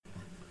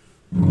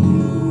I'm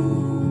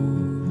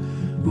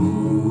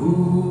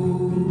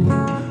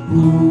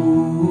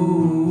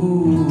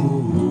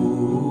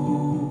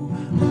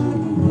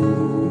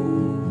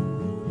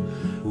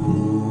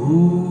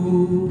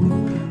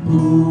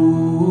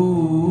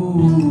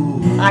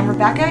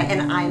Rebecca,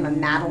 and I'm a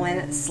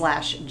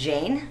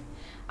Madeline/Jane.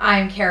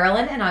 I'm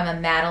Carolyn, and I'm a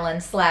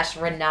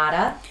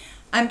Madeline/Renata.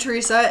 I'm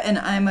Teresa, and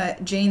I'm a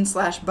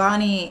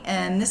Jane/Bonnie,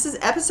 and this is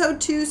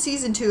episode 2,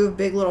 season 2 of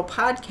Big Little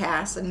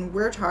Podcast, and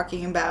we're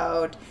talking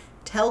about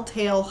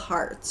Telltale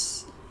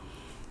Hearts.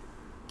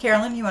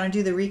 Carolyn, you want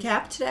to do the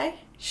recap today?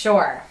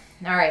 Sure.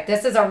 All right,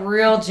 this is a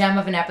real gem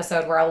of an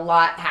episode where a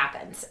lot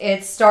happens.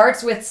 It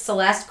starts with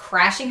Celeste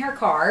crashing her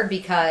car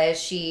because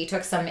she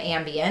took some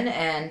Ambien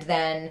and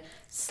then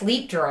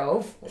sleep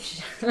drove,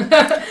 which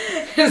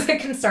is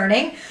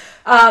concerning.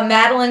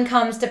 Madeline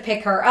comes to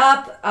pick her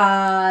up.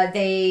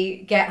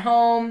 They get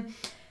home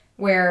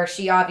where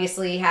she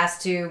obviously has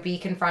to be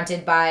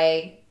confronted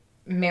by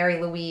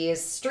Louise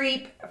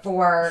Streep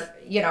for,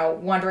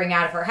 wandering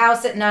out of her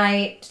house at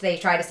night. They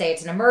try to say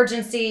it's an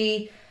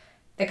emergency,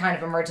 the kind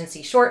of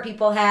emergency short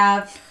people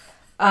have.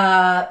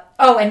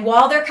 And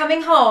while they're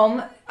coming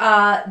home,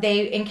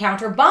 they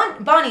encounter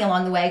Bonnie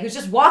along the way, who's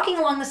just walking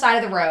along the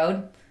side of the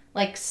road,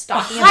 like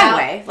stalking a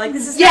highway. Like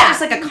this is not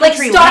just like a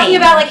country like stalking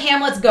lane. about like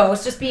Hamlet's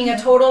ghost, just being a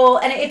total.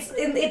 And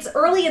it's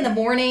early in the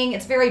morning.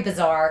 It's very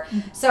bizarre.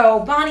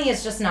 So Bonnie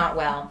is just not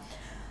well.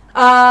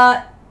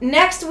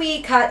 Next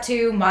we cut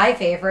to my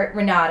favorite,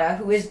 Renata,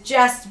 who is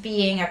just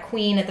being a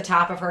queen at the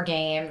top of her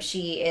game.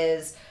 She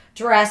is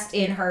dressed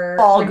in her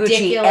all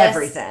ridiculous, Gucci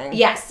everything.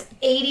 Yes,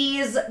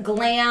 80s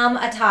glam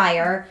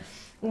attire,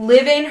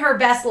 living her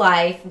best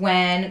life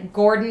when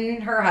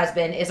Gordon, her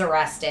husband, is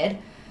arrested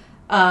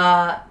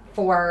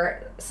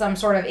for some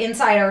sort of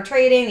insider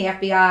trading. The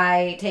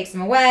FBI takes him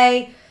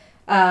away.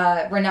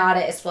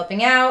 Renata is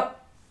flipping out.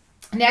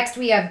 Next,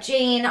 we have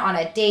Jane on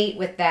a date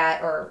with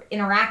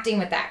interacting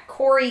with that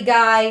Corey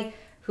guy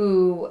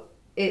who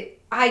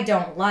I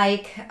don't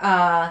like.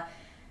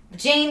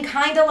 Jane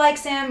kind of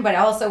likes him, but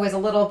also is a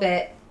little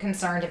bit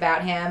concerned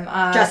about him.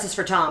 Justice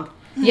for Tom.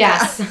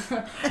 Yes.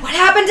 What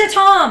happened to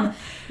Tom?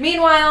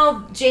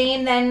 Meanwhile,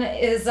 Jane then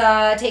is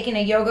taking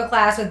a yoga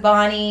class with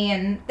Bonnie,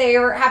 and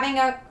they're having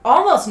a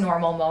almost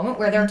normal moment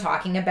where they're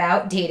talking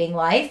about dating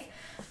life.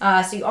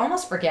 So you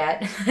almost forget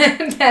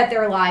that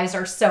their lives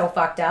are so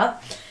fucked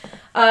up.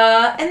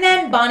 And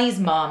then Bonnie's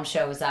mom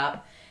shows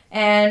up.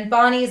 And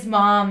Bonnie's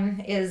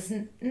mom is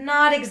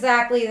not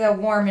exactly the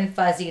warm and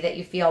fuzzy that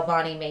you feel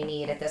Bonnie may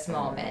need at this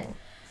moment.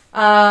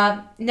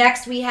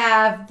 Next, we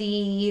have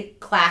the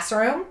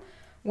classroom,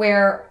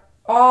 where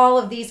all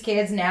of these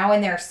kids, now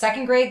in their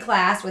second grade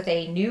class with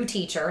a new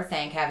teacher,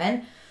 thank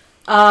heaven,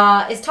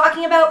 is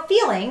talking about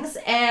feelings.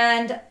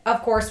 And,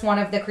 of course, one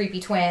of the creepy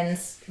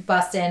twins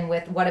busts in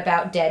with, what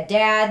about dead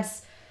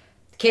dads?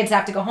 Kids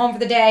have to go home for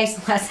the day.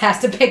 Celeste has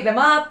to pick them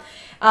up.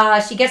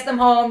 She gets them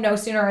home. No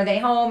sooner are they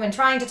home and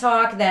trying to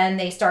talk than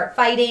they start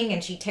fighting,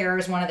 and she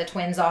tears one of the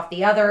twins off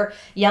the other,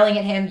 yelling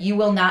at him, "You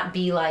will not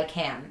be like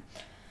him."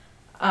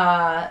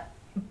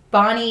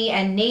 Bonnie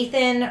and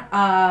Nathan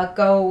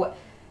go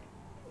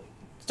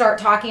start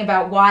talking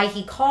about why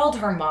he called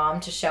her mom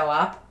to show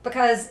up.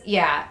 Because,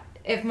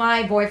 if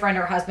my boyfriend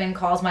or husband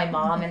calls my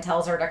mom and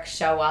tells her to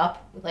show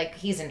up, like,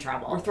 he's in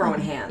trouble. We're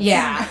throwing hands.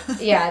 Yeah,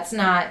 it's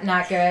not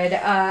good.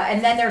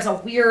 And then there's a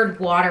weird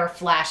water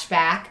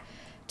flashback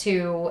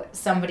to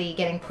somebody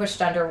getting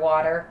pushed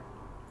underwater.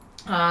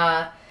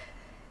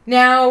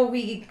 Now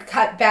we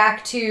cut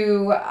back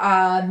to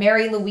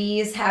Mary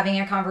Louise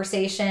having a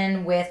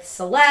conversation with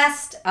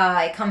Celeste.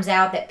 It comes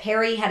out that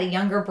Perry had a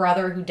younger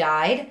brother who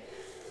died.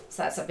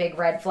 So that's a big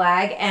red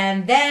flag.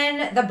 And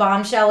then the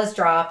bombshell is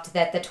dropped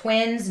that the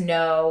twins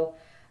know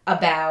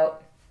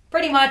about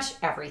pretty much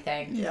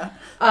everything. Yeah.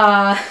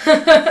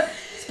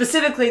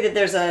 Specifically that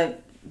there's an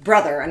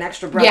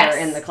extra brother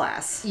in the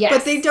class. Yes.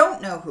 But they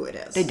don't know who it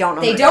is. They don't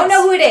know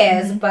who it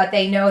is, but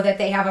they know that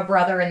they have a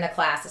brother in the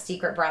class, a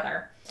secret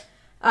brother.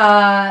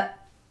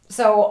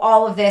 So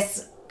all of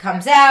this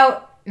comes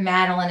out.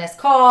 Madeline is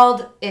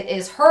called. It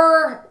is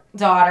her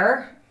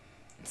daughter.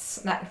 It's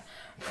that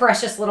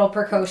precious little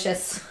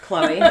precocious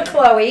Chloe,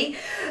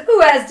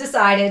 who has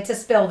decided to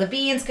spill the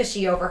beans because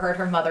she overheard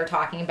her mother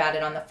talking about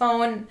it on the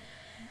phone.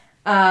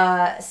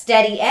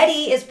 Steady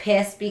Eddie is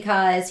pissed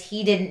because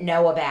he didn't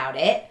know about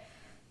it,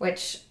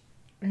 which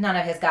none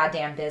of his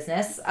goddamn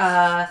business.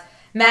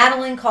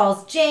 Madeline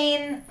calls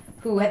Jane,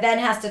 who then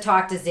has to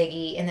talk to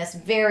Ziggy in this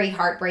very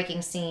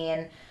heartbreaking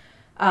scene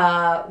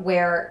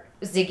where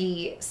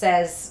Ziggy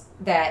says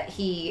that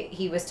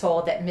he was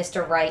told that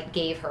Mr. Wright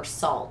gave her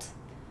salt.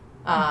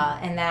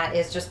 And that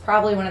is just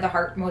probably one of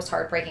the most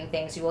heartbreaking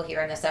things you will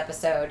hear in this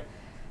episode.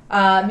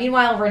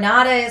 Meanwhile,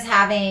 Renata is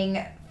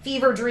having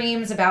fever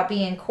dreams about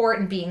being in court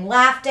and being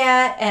laughed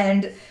at,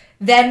 and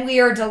then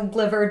we are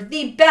delivered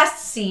the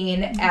best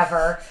scene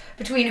ever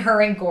between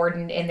her and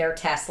Gordon in their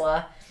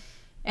Tesla.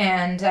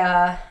 And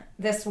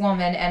this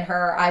woman and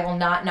her "I will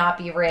not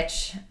be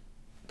rich"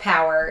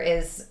 power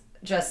is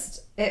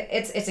just,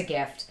 it's a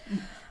gift.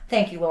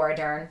 Thank you, Laura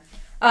Dern.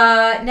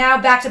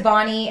 Now back to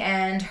Bonnie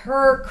and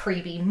her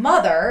creepy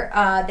mother.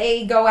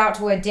 They go out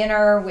to a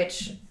dinner,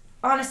 which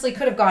honestly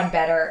could have gone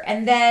better.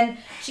 And then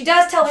she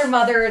does tell her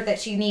mother that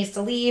she needs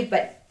to leave,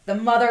 but the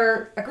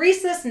mother agrees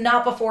to this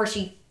not before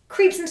she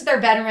creeps into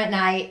their bedroom at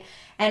night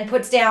and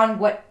puts down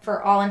what,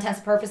 for all intents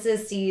and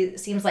purposes,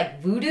 seems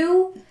like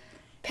voodoo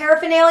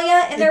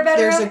paraphernalia in their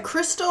bedroom. There's a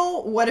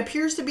crystal, what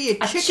appears to be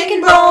a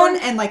chicken bone,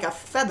 and like a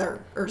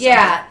feather or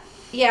something.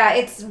 Yeah,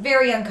 it's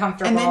very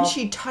uncomfortable. And then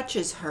she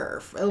touches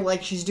her,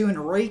 like she's doing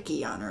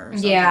Reiki on her or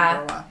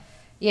something.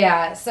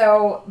 Yeah,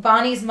 so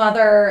Bonnie's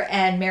mother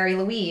and Mary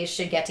Louise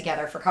should get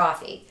together for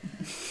coffee.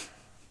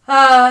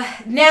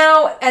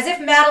 Now, as if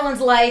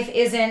Madeline's life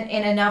isn't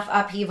in enough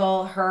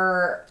upheaval,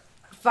 her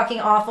fucking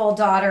awful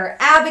daughter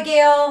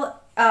Abigail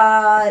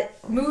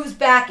moves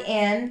back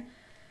in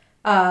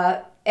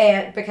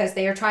and because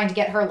they are trying to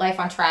get her life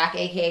on track,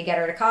 aka get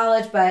her to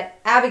college, but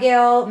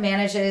Abigail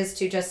manages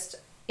to just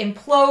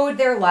implode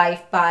their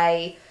life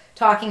by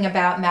talking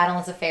about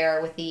Madeline's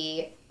affair with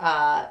the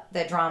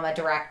drama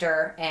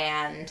director,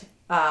 and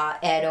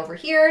Ed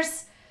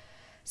overhears.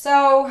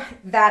 So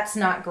that's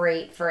not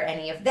great for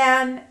any of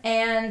them.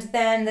 And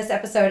then this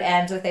episode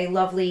ends with a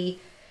lovely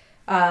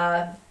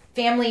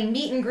family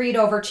meet and greet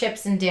over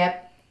chips and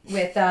dip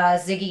with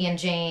Ziggy and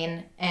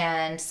Jane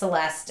and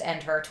Celeste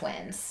and her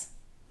twins.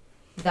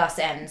 Thus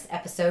ends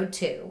episode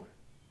 2.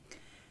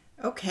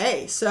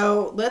 Okay,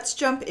 so let's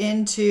jump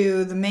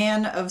into the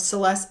man of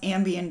Celeste's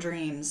Ambien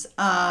dreams.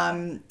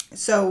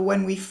 So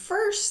when we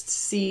first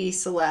see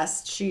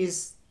Celeste,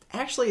 she's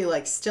actually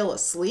like still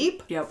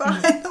asleep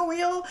behind the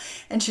wheel,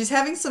 and she's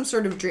having some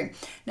sort of dream.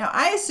 Now,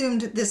 I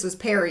assumed this was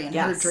Perry in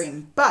her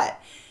dream, but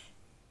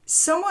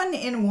someone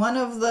in one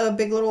of the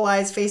Big Little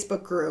Lies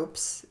Facebook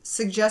groups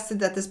suggested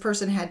that this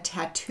person had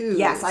tattoos.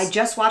 Yes, I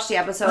just watched the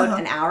episode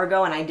an hour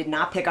ago, and I did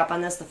not pick up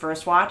on this the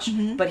first watch,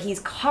 but he's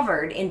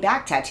covered in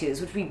back tattoos,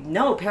 which we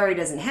know Perry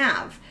doesn't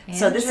have.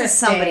 So this is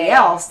somebody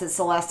else that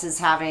Celeste is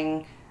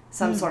having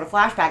some sort of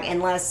flashback,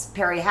 unless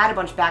Perry had a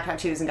bunch of back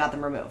tattoos and got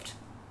them removed.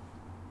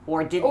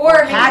 Or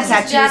had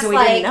tattoos just and we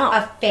like didn't know.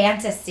 a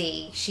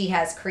fantasy she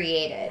has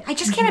created. I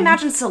just can't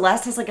imagine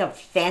Celeste has like a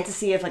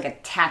fantasy of like a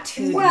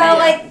tattooed Well, man.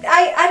 like,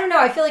 I don't know.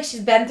 I feel like she's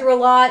been through a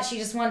lot. She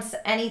just wants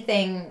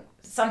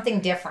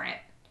something different.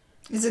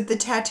 Is it the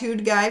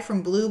tattooed guy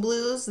from Blue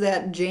Blues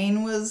that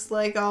Jane was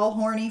like all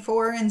horny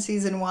for in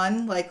season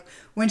 1? Like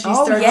when she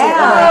starts he's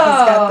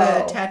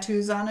got the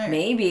tattoos on it.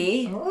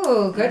 Maybe.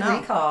 Ooh, good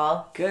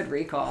recall. Good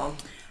recall.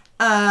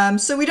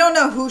 So we don't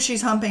know who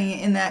she's humping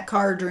in that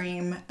car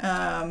dream.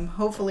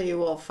 Hopefully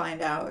we'll find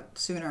out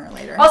sooner or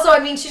later. Also, I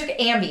mean, she took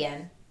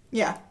Ambien.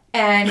 Yeah.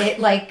 And it,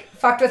 like,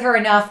 fucked with her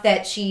enough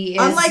that she is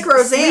unlike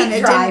Roseanne,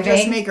 it didn't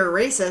just make her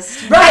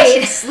racist. Right.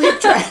 She's sleep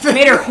driving.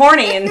 Made her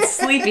horny and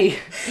sleepy.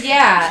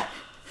 Yeah.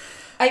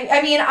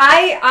 I mean,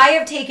 I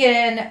have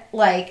taken,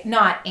 like,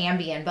 not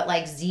Ambien, but,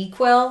 like,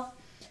 Z-Quil.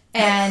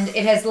 And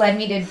it has led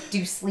me to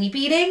do sleep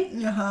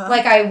eating.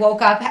 Like, I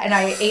woke up and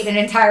I ate an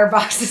entire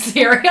box of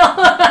cereal.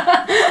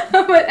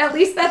 But at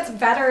least that's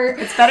better.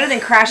 It's better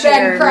than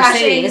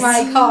crashing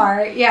my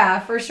car. Yeah,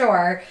 for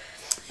sure.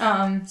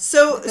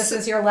 So this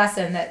is your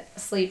lesson that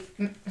sleep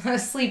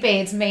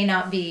aids may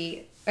not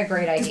be a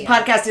great idea. This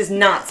podcast is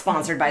not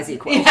sponsored by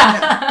Z-Quil.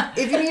 Yeah.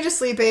 No. If you need a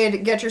sleep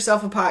aid, get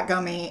yourself a pot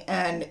gummy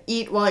and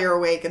eat while you're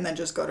awake and then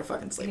just go to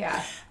fucking sleep.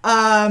 Yeah.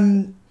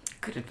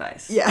 Good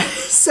advice. Yeah.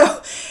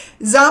 So,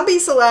 zombie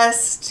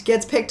Celeste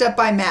gets picked up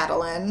by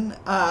Madeline.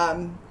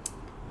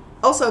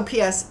 Also,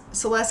 P.S.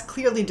 Celeste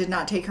clearly did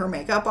not take her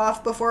makeup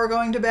off before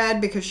going to bed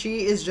because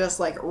she is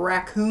just like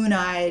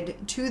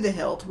raccoon-eyed to the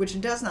hilt,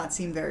 which does not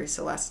seem very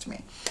Celeste to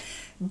me.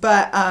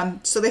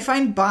 But, so they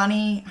find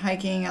Bonnie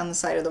hiking on the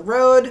side of the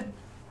road.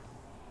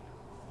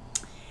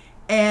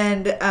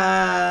 And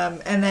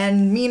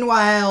then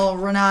meanwhile,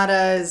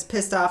 Renata is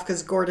pissed off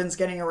because Gordon's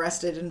getting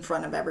arrested in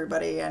front of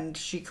everybody, and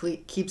she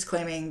keeps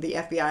claiming the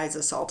FBI is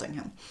assaulting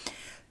him.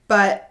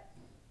 But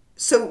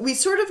so we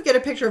sort of get a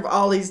picture of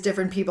all these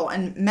different people,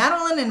 and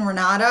Madeline and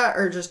Renata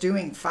are just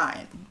doing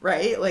fine,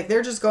 right? Like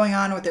they're just going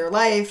on with their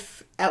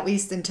life, at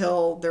least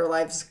until their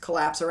lives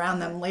collapse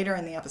around them later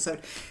in the episode.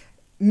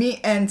 Me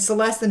and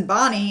Celeste and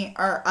Bonnie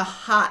are a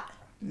hot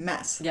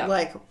mess. Yeah.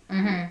 Like.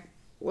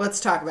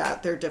 Let's talk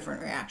about their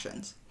different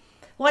reactions.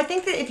 Well, I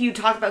think that if you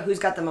talk about who's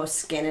got the most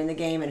skin in the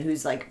game and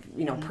who's like,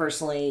 you know,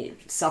 personally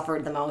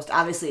suffered the most,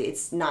 obviously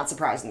it's not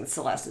surprising that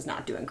Celeste is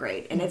not doing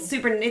great. And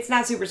it's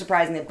not super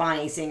surprising that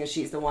Bonnie, seeing as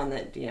she's the one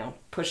that, you know,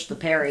 pushed the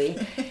Perry,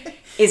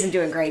 isn't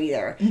doing great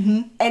either.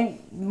 And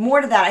more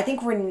to that, I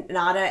think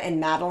Renata and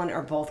Madeline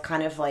are both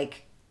kind of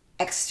like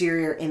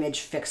exterior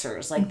image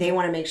fixers. Like they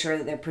want to make sure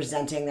that they're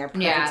presenting, they're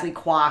perfectly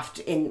coiffed.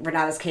 In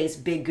Renata's case,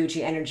 big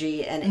Gucci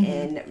energy, and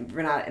in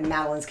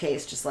Madeline's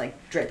case, just like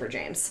Draper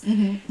James.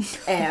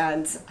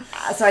 And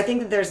so I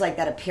think that there's like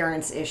that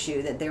appearance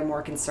issue that they're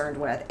more concerned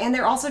with, and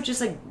they're also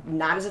just like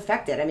not as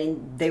affected. I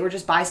mean, they were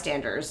just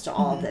bystanders to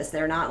all of this.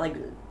 They're not like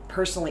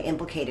personally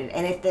implicated,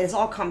 and if this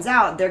all comes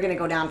out, they're going to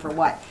go down for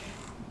what,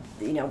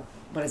 you know,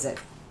 what is it?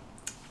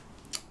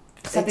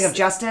 something of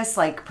justice,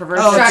 like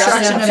perversion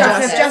obstruction of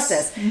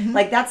justice. Mm-hmm.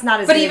 Like that's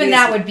not as. But even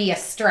that would be a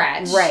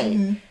stretch, right?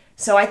 Mm-hmm.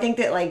 So I think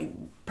that like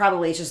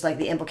probably it's just like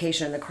the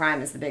implication in the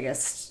crime is the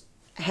biggest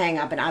hang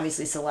up, and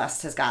obviously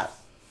Celeste has got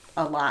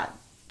a lot,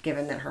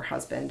 given that her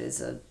husband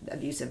is a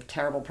abusive,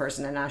 terrible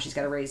person, and now she's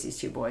got to raise these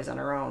 2 boys on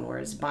her own,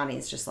 whereas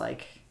Bonnie's just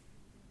like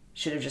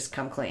should have just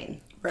come clean.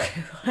 Right.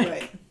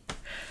 Right.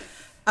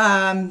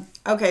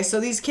 Okay, so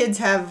these kids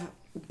have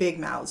big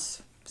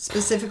mouths.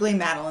 Specifically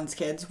Madeline's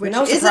kids, which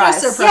isn't a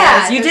surprise.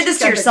 Yeah, you did this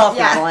to yourself,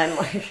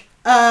 Madeline.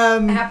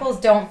 Apples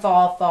don't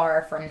fall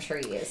far from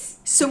trees.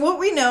 So what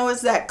we know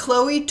is that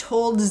Chloe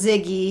told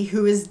Ziggy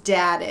who his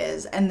dad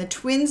is, and the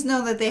twins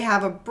know that they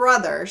have a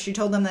brother. She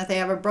told them that they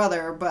have a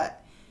brother,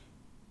 but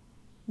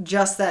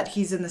just that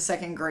he's in the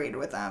 2nd grade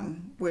with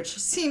them, which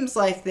seems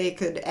like they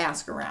could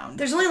ask around.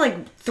 There's only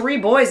like 3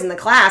 boys in the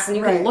class, and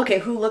you can look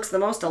at who looks the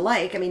most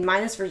alike. I mean,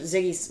 minus for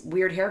Ziggy's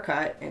weird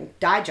haircut and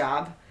dye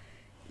job.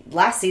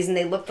 Last season,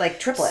 they looked like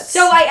triplets.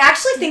 So I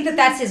actually think that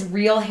that's his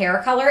real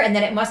hair color, and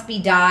then it must be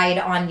dyed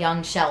on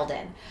young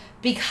Sheldon.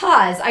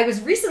 Because I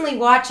was recently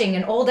watching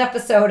an old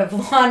episode of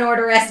Law &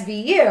 Order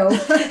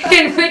SVU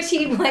in which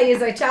he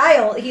plays a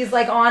child. He's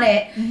like on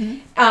it.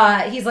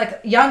 Mm-hmm. He's like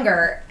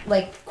younger,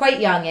 like quite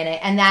young in it,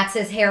 and that's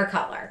his hair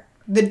color.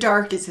 The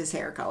dark is his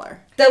hair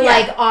color.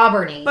 Like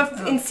auburny.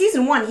 But in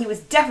season 1, he was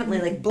definitely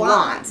like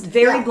blonde.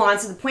 Very blonde,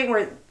 to the point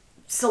where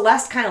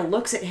Celeste kind of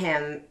looks at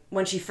him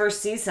when she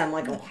first sees him,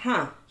 like,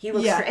 he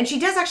looks... And she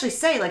does actually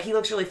say, like, he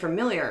looks really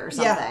familiar or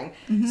something.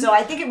 Yeah. Mm-hmm. So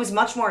I think it was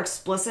much more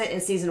explicit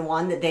in season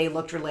 1 that they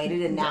looked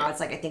related, and now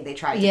it's like, I think they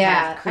tried to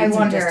kind of create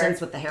some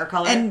distance with the hair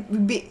color.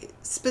 And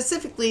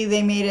specifically,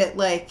 they made it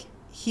like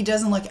he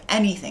doesn't look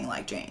anything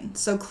like Jane.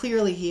 So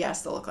clearly he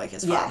has to look like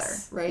his father,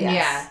 right?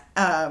 Yes.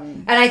 Yeah.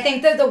 And I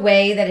think that the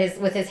way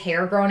that with his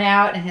hair grown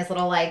out and his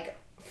little, like,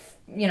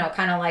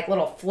 kind of like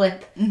little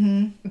flip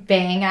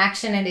bang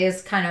action, it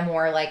is kind of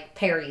more like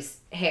Perry's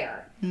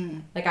hair.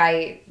 Like,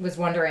 I was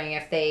wondering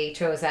if they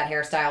chose that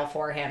hairstyle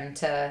for him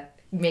to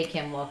make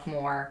him look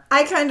more...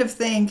 I kind of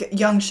think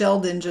young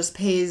Sheldon just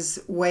pays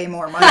way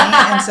more money,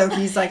 and so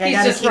he's like, I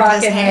gotta keep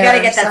this hair. You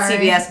gotta get that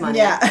CBS money.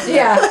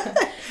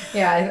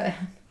 Yeah,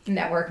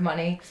 network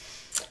money.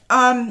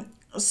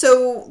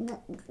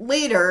 So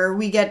later,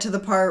 we get to the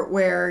part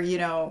where,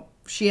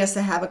 she has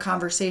to have a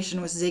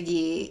conversation with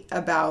Ziggy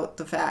about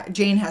the fact...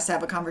 Jane has to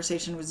have a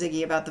conversation with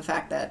Ziggy about the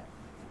fact that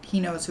he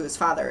knows who his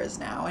father is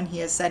now, and he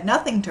has said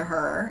nothing to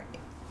her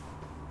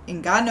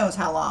in God knows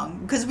how long,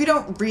 because we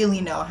don't really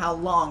know how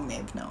long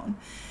they've known.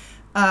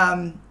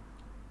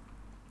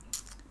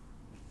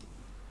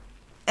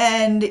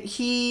 And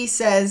he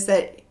says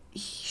that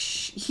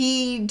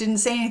he didn't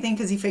say anything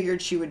because he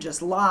figured she would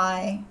just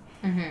lie.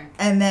 Mm-hmm.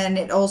 And then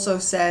it also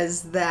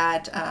says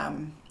that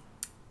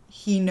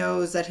he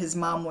knows that his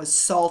mom was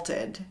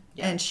salted,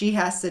 and she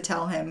has to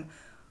tell him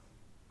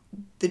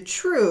the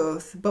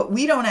truth, but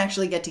we don't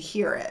actually get to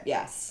hear it.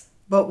 Yes.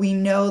 But we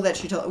know that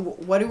she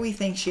told... What do we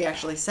think she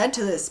actually said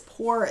to this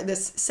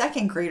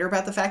 2nd grader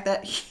about the fact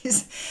that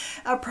he's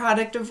a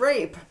product of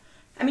rape?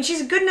 I mean,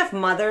 she's a good enough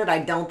mother that I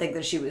don't think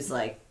that she was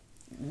like,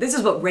 this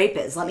is what rape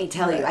is, let me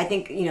tell you. I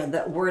think,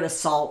 the word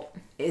assault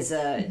is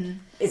a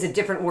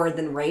different word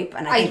than rape,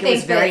 and I think it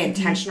was very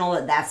intentional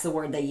that that's the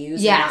word they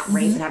use, and not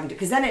rape, and having to...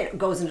 Because then it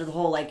goes into the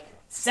whole, like,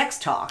 sex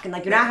talk, and,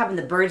 like, you're not having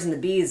the birds and the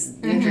bees,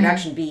 the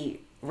introduction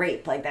be...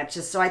 rape, like that's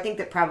just... So I think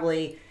that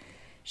probably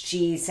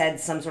she said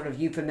some sort of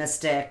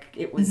euphemistic,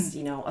 it was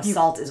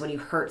assault is when you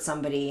hurt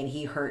somebody and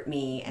he hurt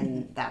me,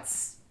 and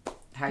that's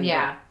how you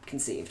were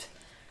conceived.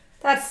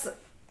 That's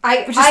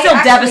which is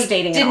still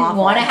devastating. Didn't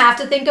want to have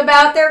to think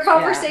about their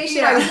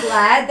conversation. I was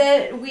glad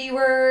that we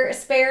were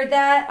spared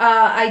that.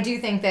 I do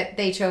think that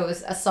they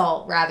chose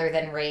assault rather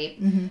than rape,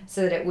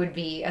 so that it would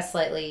be a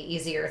slightly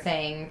easier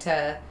thing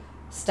to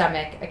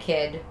stomach a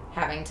kid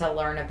having to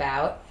learn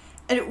about.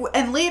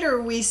 And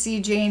later we see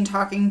Jane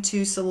talking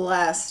to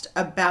Celeste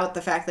about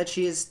the fact that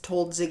she has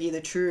told Ziggy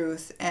the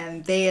truth,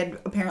 and they had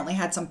apparently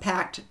had some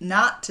pact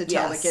not to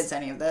tell the kids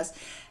any of this.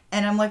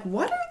 And I'm like,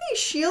 what are they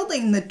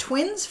shielding the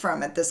twins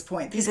from at this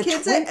point? These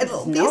kids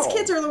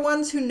are the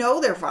ones who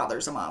know their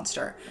father's a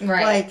monster.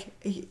 Right.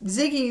 Like,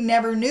 Ziggy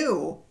never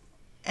knew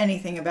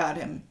anything about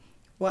him.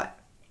 What?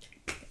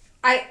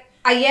 I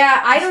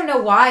don't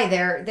know why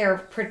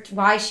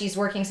why she's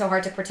working so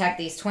hard to protect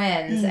these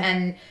twins,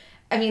 and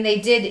I mean,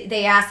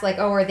 they asked, like,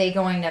 oh, are they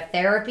going to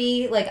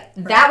therapy? Like,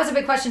 that was a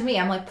big question to me.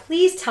 I'm like,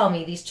 please tell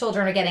me these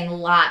children are getting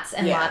lots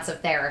and lots of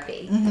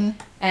therapy. Mm-hmm.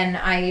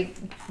 And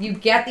you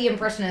get the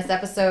impression in this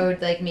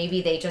episode, like,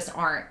 maybe they just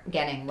aren't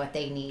getting what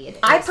they need.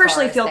 I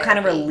personally feel kind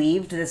of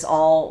relieved this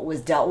all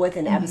was dealt with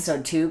in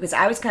episode 2, because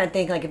I was kind of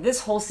thinking, like, if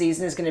this whole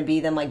season is going to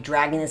be them, like,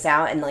 dragging this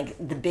out and, like,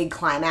 the big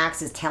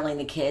climax is telling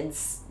the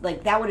kids,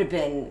 like, that would have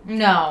been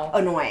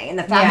annoying. And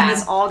the fact that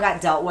this all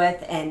got dealt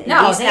with, and they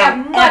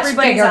have much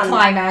bigger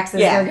climaxes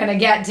they're going to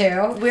get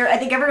to. I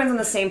think everyone's on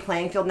the same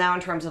playing field now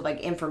in terms of, like,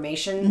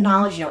 information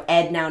knowledge.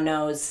 Ed now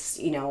knows,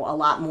 a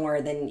lot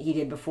more than he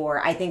did before.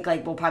 I think,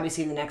 like, we'll probably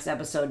see in the next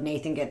episode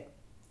Nathan get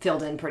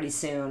filled in pretty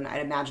soon.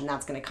 I'd imagine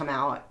that's going to come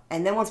out.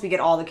 And then once we get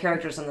all the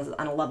characters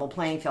on a level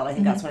playing field, I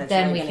think that's when it's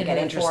really going to get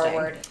interesting.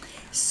 Forward.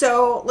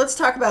 So let's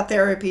talk about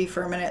therapy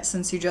for a minute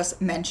since you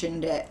just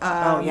mentioned it.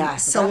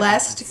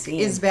 Celeste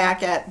is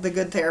back at the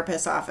Good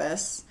Therapist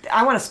office.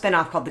 I want a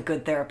spinoff called The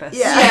Good Therapist.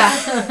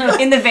 Yeah.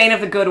 In the vein of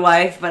The Good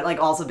Wife, but like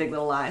also Big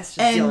Little Lies,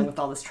 just dealing with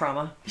all this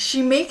trauma.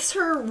 She makes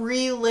her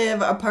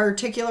relive a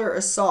particular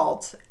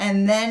assault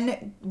and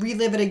then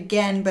relive it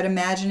again, but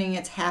imagining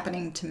it's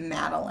happening to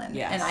Madeline.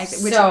 Yes. And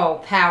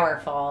so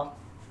powerful.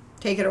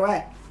 Take it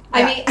away.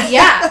 I mean,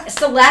 yeah,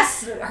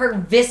 Celeste, her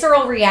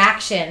visceral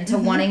reaction to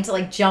wanting to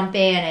like jump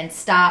in and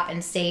stop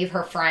and save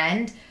her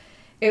friend,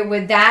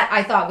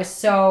 I thought was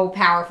so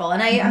powerful.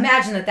 And I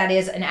imagine that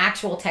is an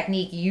actual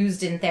technique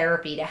used in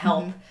therapy to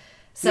help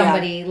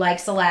somebody like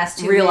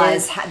Celeste who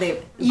realize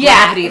the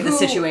gravity of the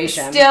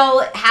situation.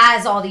 Still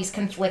has all these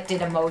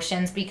conflicted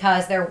emotions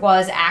because there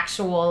was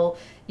actual,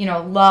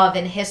 love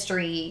and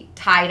history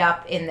tied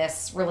up in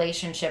this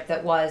relationship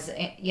that was,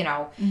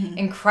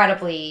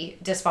 incredibly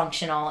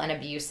dysfunctional and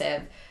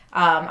abusive.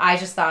 I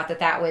just thought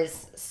that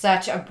was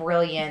such a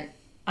brilliant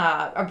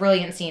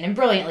scene and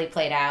brilliantly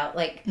played out.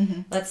 Like,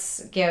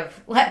 let's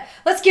give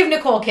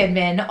Nicole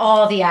Kidman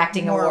all the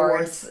acting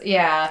awards.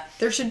 Yeah,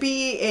 there should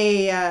be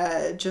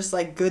a just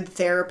like Good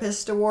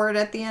Therapist award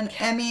at the end,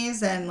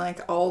 Emmys, and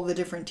like all the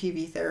different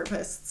TV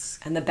therapists.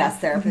 And the best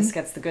therapist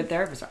gets the Good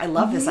Therapist. I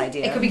love this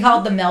idea. It could be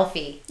called the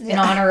Melfi in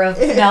honor of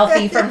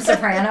Melfi from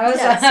Sopranos.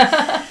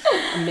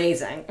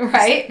 Amazing,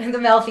 right? The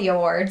Melfi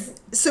Awards.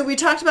 So we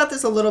talked about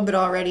this a little bit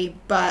already,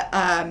 but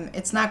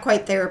it's not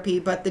quite therapy.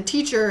 But the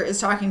teacher is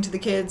talking to the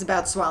kids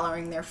about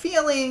swallowing their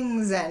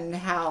feelings and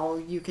how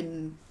you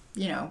can,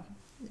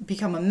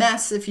 become a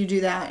mess if you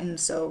do that. And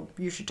so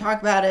you should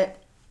talk about it.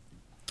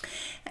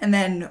 And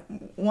then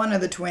one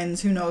of the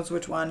twins, who knows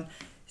which one,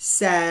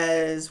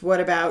 says, "What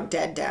about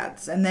dead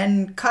dads?" And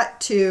then cut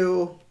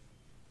to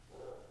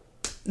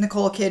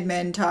Nicole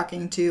Kidman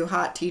talking to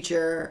hot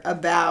teacher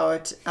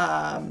about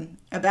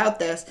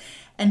this.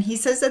 And he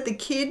says that the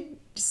kid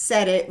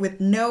said it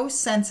with no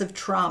sense of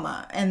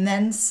trauma, and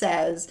then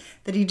says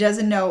that he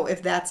doesn't know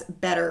if that's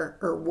better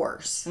or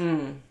worse.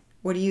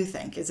 What do you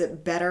think? Is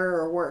it better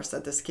or worse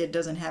that this kid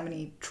doesn't have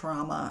any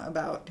trauma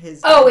about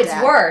his dad?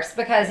 It's worse,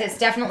 because it's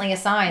definitely a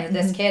sign that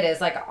this kid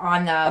is like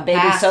on the baby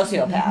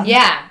sociopath.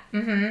 Yeah.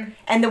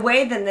 And the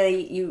way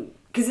that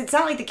because it's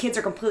not like the kids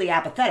are completely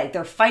apathetic.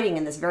 They're fighting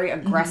in this very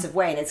aggressive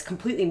way, and it's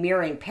completely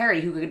mirroring Perry,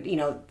 who could,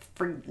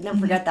 never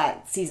forget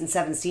that season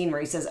 7 scene where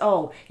he says,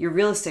 "Oh, your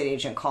real estate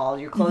agent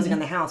called. You're closing on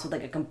the house," with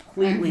like a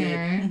completely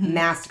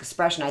masked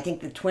expression. I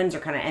think the twins are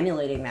kind of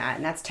emulating that,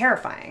 and that's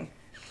terrifying.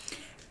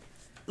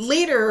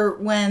 Later,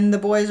 when the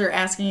boys are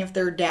asking if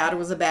their dad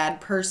was a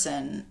bad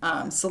person,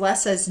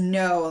 Celeste says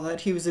no, that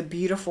he was a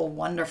beautiful,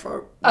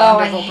 wonderful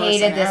I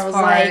hated person. this I was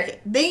part.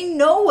 like, they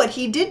know what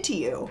he did to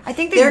you. I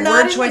think the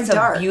word choice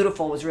of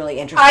beautiful was really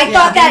interesting. I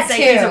thought that too.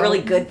 He's a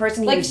really good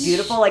person. He was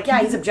beautiful. Like,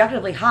 he's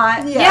objectively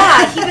hot.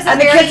 Yeah, he was a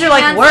and very the kids are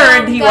like,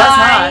 word, he was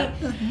hot.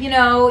 He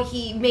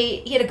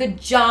had a good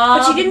job.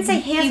 But she didn't say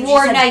handsome. He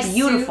wore she said nice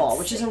beautiful, suits.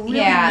 which is a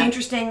really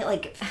interesting,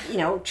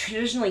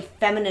 traditionally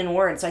feminine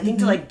word. So I think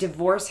to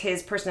divorce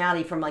his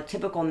personality from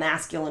typical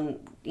masculine,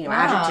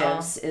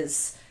 adjectives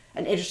is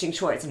an interesting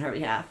choice on her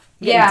behalf.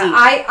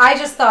 I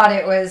just thought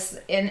it was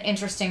an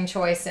interesting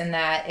choice in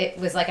that it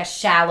was like a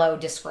shallow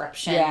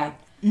description. Yeah.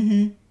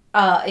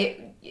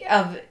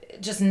 Of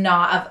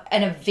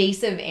an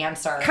evasive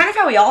answer. Kind of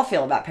how we all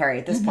feel about Perry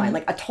at this point.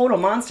 Like a total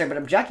monster, but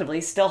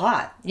objectively still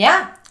hot.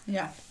 Yeah.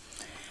 Yeah.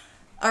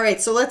 All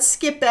right, so let's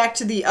skip back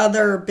to the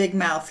other big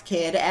mouth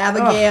kid.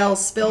 Abigail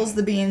spills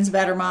the beans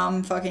about her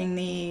mom fucking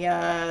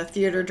the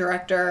theater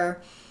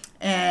director.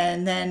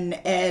 And then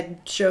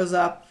Ed shows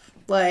up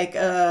like,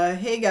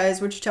 "Hey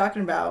guys, what you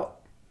talking about?"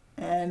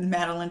 And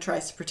Madeline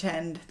tries to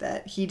pretend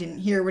that he didn't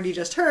hear what he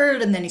just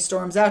heard, and then he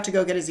storms out to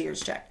go get his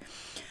ears checked.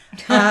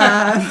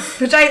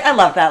 Which I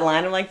love that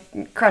line. I'm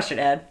like, crush it,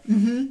 Ed.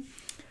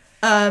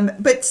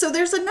 But so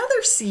there's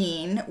another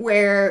scene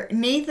where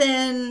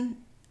Nathan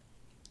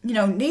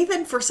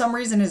for some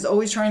reason is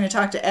always trying to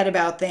talk to Ed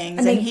about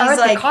things. And he's are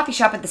at the coffee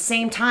shop at the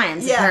same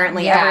times,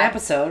 apparently, every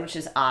episode, which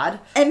is odd.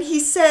 And he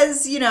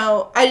says,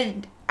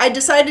 I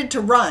decided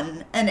to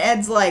run. And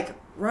Ed's like,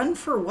 "Run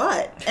for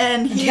what?"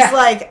 And he's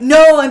like,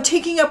 "No, I'm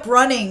taking up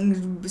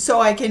running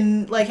so I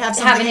can have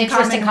something an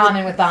interest in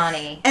common with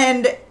Bonnie."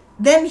 And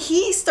then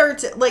he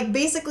starts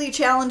basically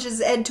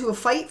challenges Ed to a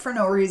fight for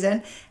no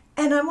reason.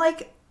 And I'm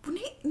like,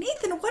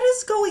 "Nathan, what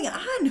is going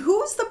on?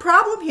 Who's the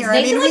problem here?"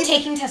 Is Nathan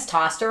taking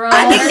testosterone?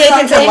 I think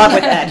Nathan's in love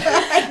with Ed.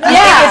 I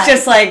think it's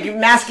just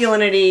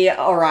masculinity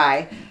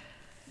awry.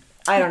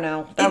 I don't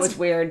know. That was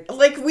weird.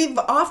 We've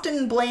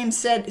often blamed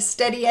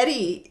Steady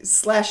Eddie /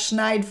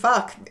 Schneid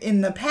fuck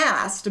in the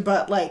past,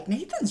 but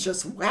Nathan's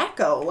just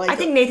wacko. I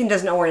think Nathan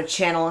doesn't know where to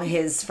channel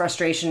his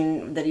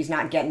frustration that he's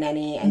not getting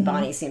any, and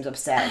Bonnie seems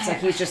upset. So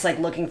he's just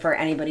looking for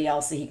anybody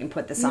else that he can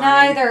put this on.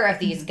 Neither of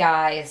these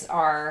guys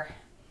are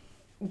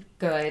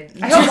good.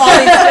 I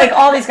hope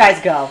all these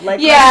guys go. Like,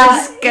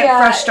 let's just get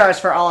fresh starts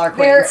for all our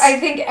queens. I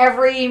think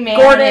every man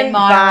Gordon, in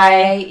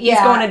Monterey, he's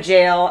going to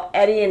jail.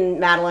 Eddie and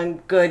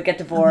Madeline, good, get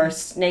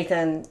divorced.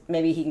 Nathan,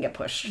 maybe he can get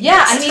pushed.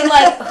 Yeah, I mean,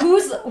 like,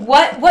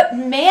 what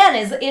man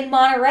is in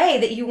Monterey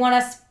that you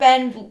want to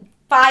spend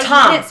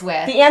 5 minutes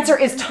with? The answer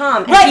is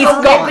Tom. And right, he's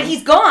gone. But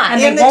he's gone.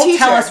 And they won't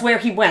tell us where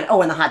he went.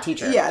 Oh, and the hot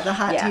teacher. Yeah, the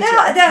hot teacher. The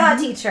hot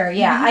teacher,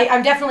 yeah.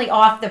 I'm definitely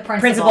off the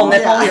principal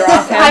nipple. Yeah. You're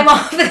off him.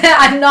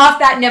 I'm off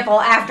that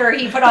nipple after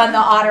he put on the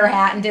otter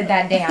hat and did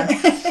that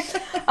dance.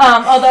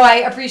 Although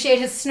I appreciate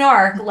his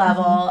snark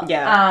level.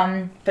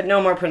 Yeah. But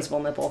no more principal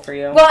nipple for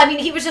you. Well, I mean,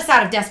 he was just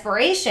out of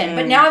desperation.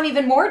 But now I'm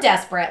even more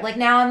desperate. Like,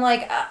 now I'm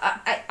like,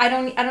 I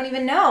don't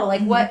even know.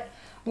 Like,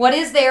 what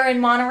is there in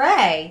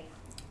Monterey?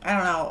 I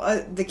don't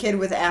know. The kid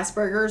with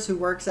Asperger's who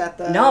works at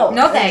the... No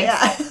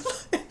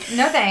thanks. Yeah.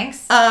 No thanks.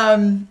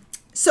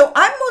 So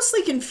I'm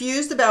mostly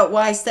confused about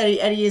why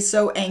Steady Eddie is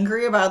so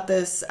angry about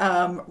this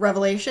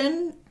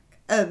revelation,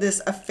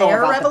 this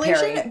affair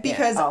revelation,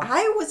 because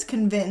I was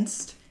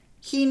convinced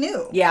he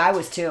knew. Yeah, I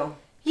was too.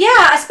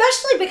 Yeah,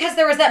 especially because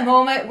there was that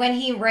moment when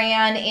he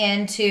ran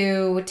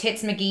into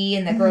Tits McGee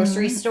in the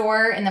grocery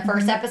store in the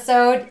first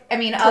episode. I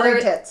mean,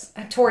 Tory Tits.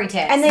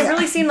 And they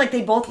really seemed like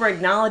they both were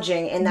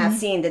acknowledging in that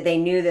scene that they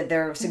knew that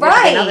their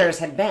significant others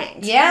had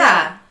banged.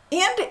 Yeah.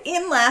 And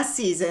in last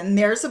season,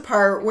 there's a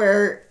part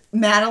where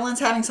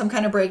Madeline's having some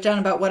kind of breakdown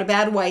about what a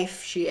bad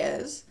wife she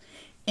is.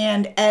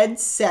 And Ed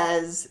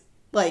says,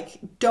 like,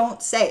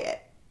 don't say it.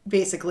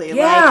 Basically,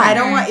 like, I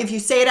don't want, if you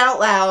say it out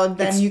loud,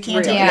 then you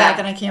can't take it back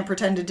and I can't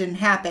pretend it didn't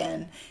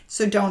happen.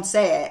 So don't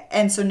say it.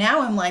 And so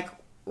now I'm like,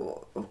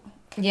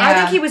 I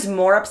think he was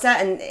more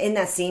upset, and in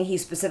that scene, he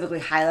specifically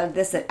highlighted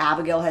this, that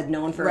Abigail had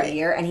known for a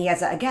year, and he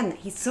has, again,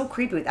 he's so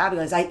creepy with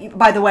Abigail.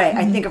 By the way,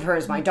 I think of her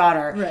as my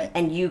daughter,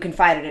 and you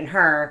confided in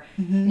her,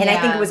 and I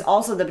think it was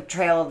also the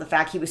betrayal of the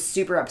fact he was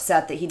super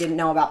upset that he didn't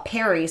know about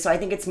Perry, so I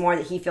think it's more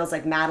that he feels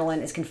like Madeline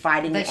is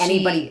confiding in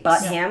anybody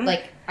but him.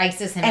 Like,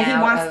 ices him and out. And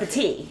he wants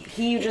the tea.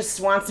 He just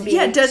wants to be...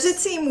 Yeah, does it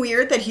seem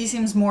weird that he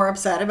seems more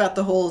upset about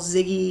the whole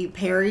Ziggy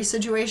Perry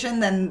situation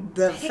than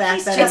the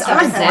fact that it's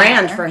on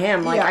brand for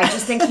him. Like, I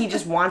just think he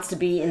just wants to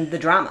be in the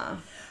drama.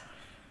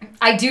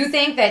 I do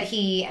think that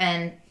he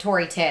and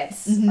Tory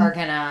Tits are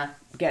gonna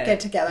get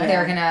together.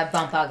 They're gonna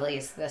bump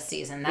uglies this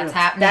season. That's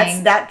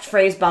happening. That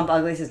phrase "bump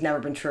uglies" has never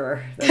been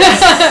truer.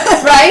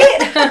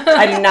 Right?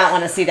 I do not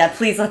want to see that.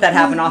 Please let that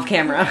happen off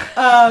camera.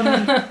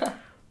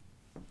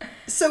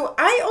 So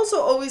I also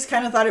always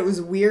kind of thought it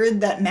was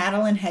weird that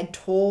Madeline had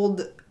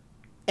told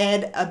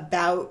Ed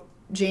about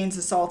Jane's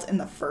assault in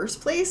the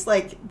first place.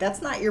 Like,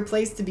 that's not your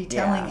place to be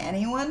telling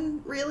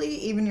anyone, really,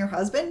 even your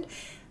husband.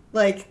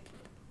 Like,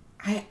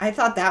 I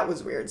thought that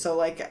was weird. So,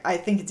 like, I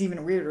think it's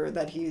even weirder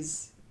that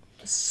he's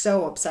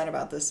so upset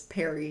about this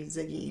Perry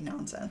Ziggy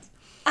nonsense.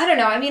 I don't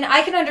know. I mean,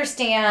 I can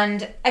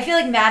understand. I feel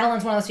like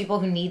Madeline's one of those people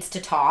who needs to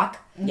talk.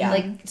 Yeah.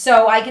 Like,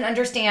 so I can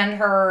understand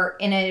her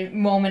in a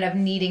moment of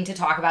needing to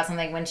talk about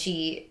something when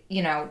she,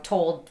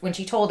 told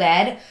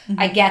Ed.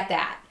 I get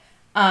that.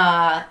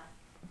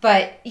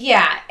 But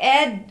yeah,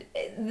 Ed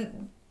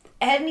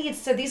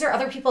needs to. These are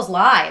other people's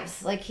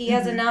lives. Like, he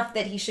has enough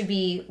that he should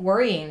be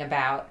worrying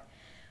about.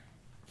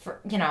 For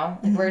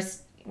like,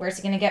 where's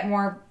he gonna get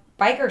more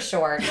biker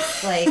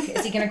shorts? Like,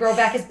 is he gonna grow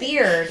back his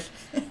beard?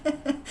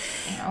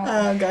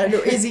 Oh God!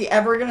 Is he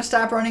ever gonna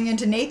stop running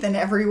into Nathan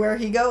everywhere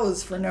he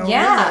goes for no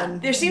reason?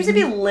 There seems to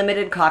be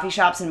limited coffee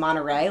shops in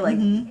Monterey. Like,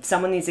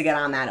 someone needs to get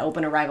on that,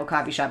 open a rival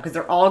coffee shop, because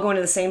they're all going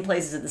to the same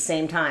places at the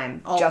same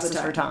time. Justice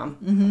for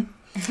Tom.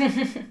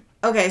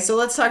 Okay, so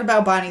let's talk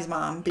about Bonnie's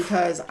mom,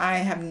 because I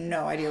have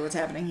no idea what's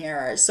happening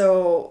here.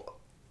 So,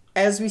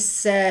 as we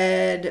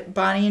said,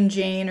 Bonnie and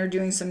Jane are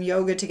doing some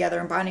yoga together,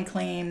 and Bonnie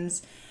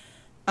claims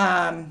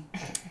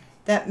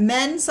that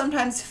men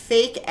sometimes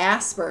fake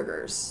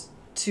Asperger's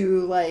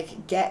to,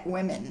 like, get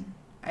women.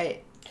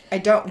 I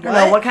don't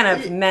know what kind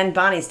of men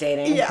Bonnie's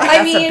dating. Yeah.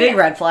 That's a big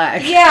red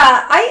flag.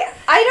 Yeah, I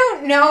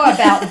don't know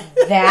about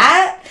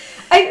that.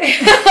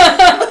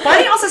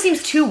 Bonnie also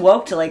seems too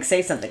woke to, like,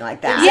 say something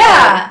like that.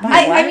 Yeah,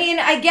 I mean,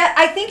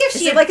 I think if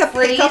she had like a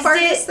pickup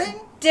artist thing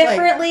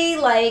differently,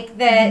 like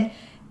that,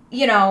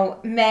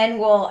 men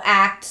will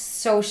act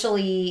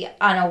socially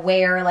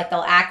unaware, like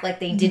they'll act like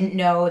they didn't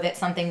know that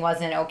something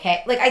wasn't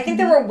okay. Like, I think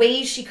there were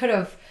ways she could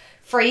have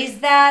phrased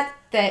that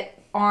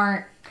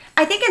aren't.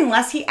 I think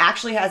unless he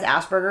actually has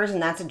Asperger's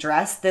and that's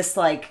addressed, this,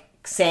 like,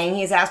 saying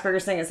he has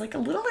Asperger's thing is, like, a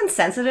little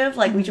insensitive.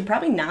 Like, we should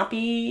probably not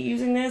be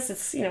using this.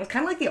 It's, it's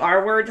kind of like the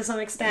R word to some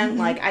extent.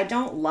 Like, I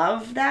don't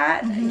love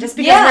that. Just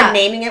because we're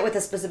naming it with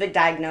a specific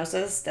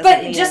diagnosis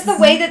doesn't mean just the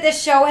way that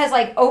this show has,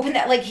 like, opened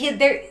that, like,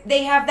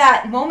 they have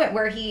that moment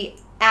where he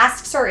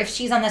asks her if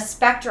she's on the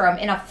spectrum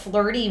in a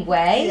flirty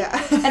way.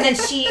 Yeah. And then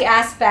she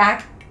asks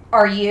back,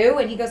 "Are you?"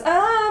 And he goes,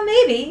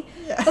 maybe.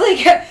 Yeah.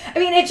 Like, I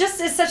mean, it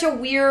just is such a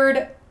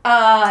weird,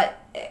 that's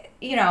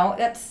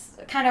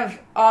kind of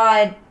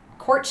odd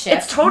courtship.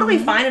 It's totally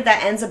fine if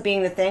that ends up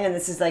being the thing and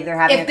this is like they're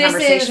having a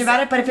conversation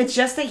about it, but if it's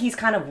just that he's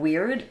kind of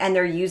weird and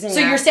they're using So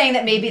you're saying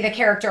that maybe the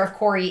character of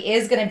Corey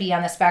is going to be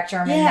on the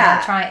spectrum and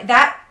they're trying...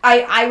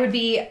 I would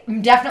be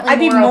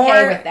definitely more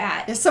okay with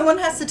that. If someone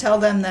has to tell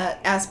them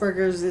that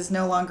Asperger's is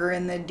no longer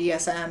in the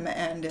DSM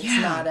and it's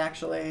not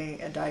actually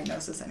a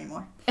diagnosis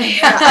anymore.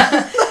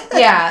 I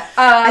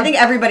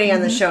think everybody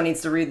on the show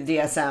needs to read the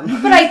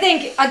DSM. But I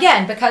think,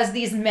 again, because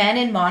these men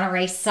in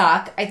Monterey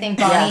suck, I think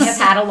Bonnie has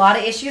had a lot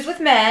of issues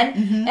with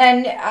men.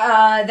 And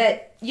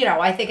that,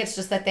 I think it's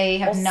just that they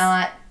have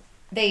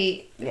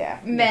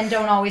men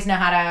don't always know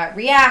how to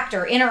react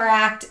or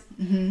interact.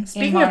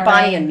 Speaking of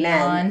Bonnie and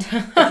men,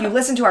 if you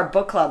listen to our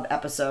book club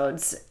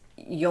episodes,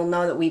 you'll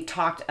know that we've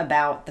talked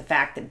about the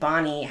fact that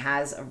Bonnie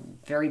has a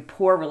very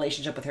poor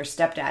relationship with her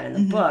stepdad in the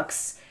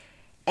books.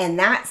 And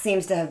that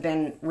seems to have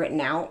been written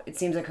out. It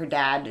seems like her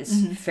dad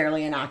is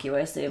fairly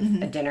innocuous. They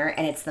have a dinner.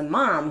 And it's the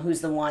mom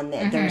who's the one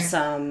that there's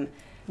some,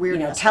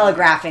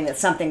 telegraphing that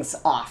something's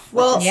off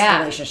with this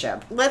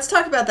relationship. Let's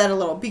talk about that a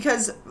little.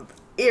 Because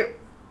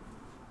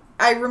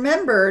I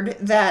remembered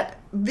that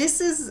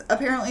this is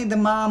apparently the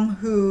mom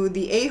who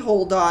the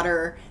a-hole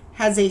daughter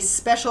has a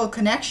special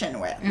connection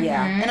with.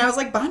 Yeah. And I was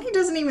like, Bonnie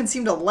doesn't even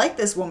seem to like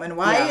this woman.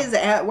 Why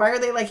are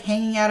they like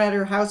hanging out at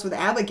her house with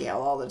Abigail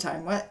all the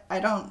time? What? I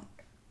don't...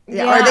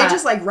 Yeah. Are they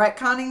just like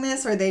retconning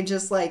this? Or are they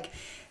just like,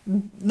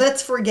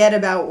 let's forget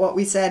about what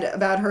we said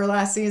about her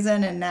last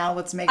season and now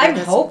let's make her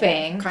this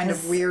kind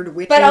of weird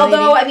witchy But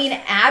although, lady?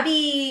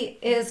 Abby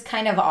is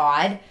kind of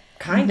odd.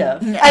 Kind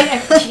of.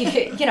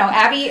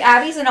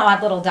 Abby's an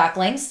odd little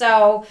duckling,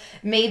 so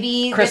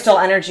maybe... Crystal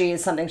energy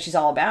is something she's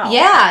all about.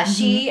 Yeah,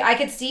 I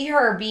could see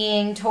her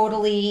being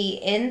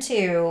totally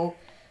into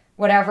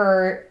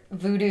whatever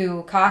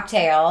voodoo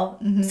cocktail.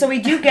 So we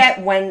do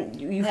get when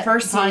you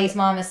first see... Bonnie's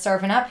mom is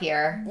serving up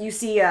here. You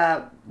see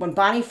when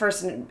Bonnie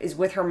first is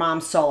with her mom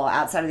solo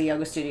outside of the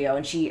yoga studio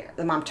and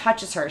the mom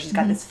touches her, she's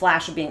got this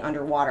flash of being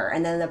underwater.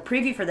 And then the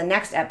preview for the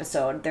next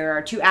episode, there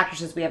are two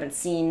actresses we haven't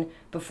seen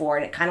before,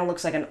 and it kind of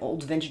looks like an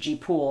old vintagey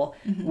pool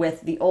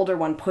with the older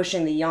one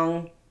pushing the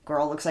young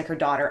girl, looks like her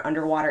daughter,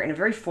 underwater in a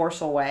very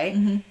forceful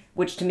way.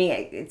 Which to me,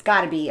 it's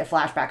got to be a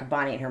flashback of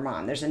Bonnie and her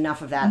mom. There's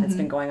enough of that that's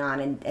been going on,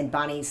 and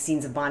Bonnie's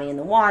scenes of Bonnie in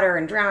the water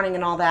and drowning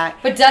and all that.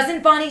 But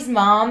doesn't Bonnie's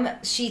mom,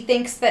 she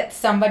thinks that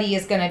somebody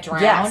is going to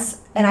drown?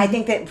 Yes, and I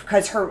think that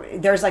because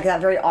there's like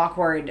that very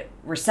awkward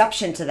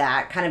reception to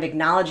that, kind of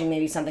acknowledging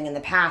maybe something in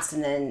the past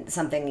and then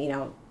something,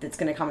 that's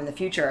going to come in the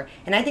future.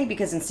 And I think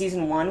because in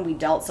season 1, we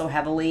dealt so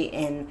heavily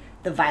in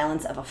the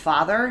violence of a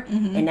father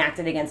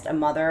enacted against a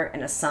mother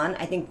and a son,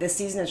 I think this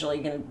season is really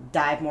going to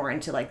dive more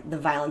into like the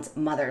violence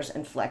mothers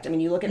inflict. I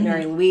mean, you look at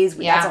Mary Louise,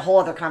 that's a whole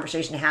other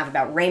conversation to have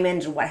about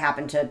Raymond and what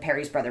happened to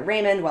Perry's brother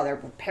Raymond, whether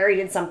Perry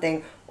did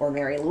something or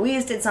Mary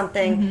Louise did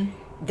something.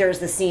 There's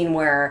the scene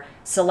where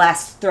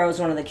Celeste throws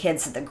one of the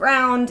kids to the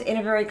ground in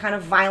a very kind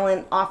of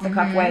violent,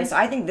 off-the-cuff way. So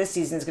I think this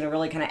season is going to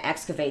really kind of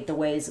excavate the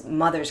ways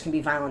mothers can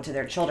be violent to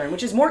their children,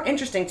 which is more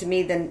interesting to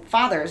me than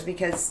fathers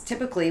because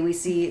typically we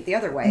see it the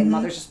other way.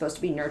 Mothers are supposed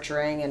to be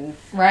nurturing and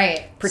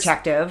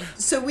protective.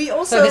 So we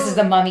also... So this is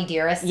the Mommy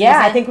Dearest season?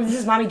 I think this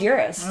is Mommy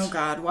Dearest. Oh,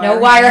 God. No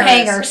wire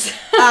hangers.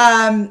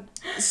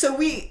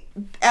 So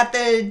at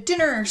the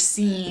dinner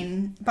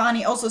scene,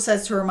 Bonnie also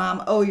says to her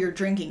mom, "Oh, you're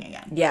drinking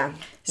again." Yeah.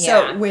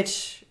 So,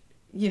 which,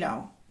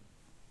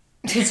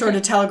 sort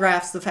of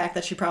telegraphs the fact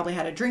that she probably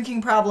had a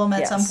drinking problem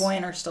at some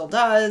point or still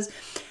does.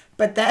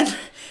 But then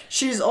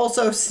she's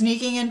also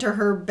sneaking into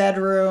her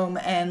bedroom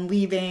and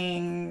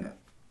leaving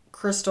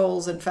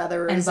crystals and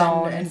feathers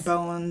and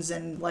bones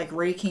and like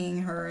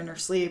raking her in her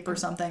sleep or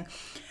something.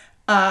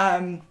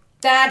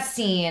 That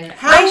scene.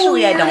 How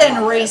weird and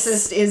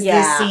racist is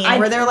this scene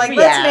where they're like,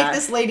 let's make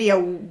this lady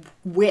a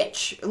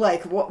witch.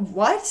 Like,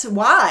 what?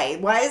 Why?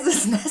 Why is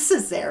this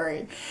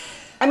necessary?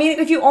 I mean,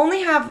 if you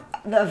only have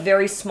a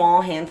very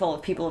small handful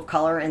of people of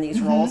color in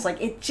these roles,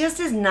 like, it just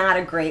is not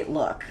a great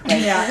look.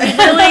 Like,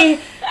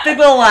 really, Big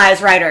Little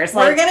Lies writers.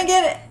 Like, we're going to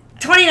get...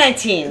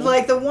 2019.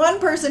 Like, the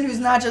one person who's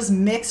not just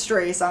mixed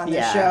race on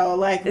this show,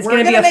 like, it's we're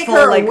going to be a make full,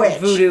 her a like, witch.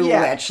 Voodoo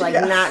witch. Like,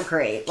 not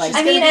great. Like,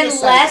 I mean,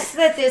 unless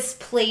that this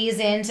plays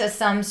into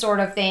some sort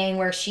of thing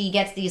where she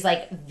gets these,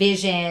 like,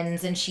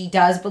 visions and she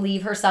does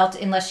believe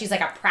herself, unless she's,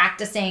 like, a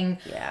practicing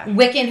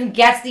Wiccan who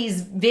gets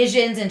these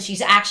visions and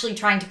she's actually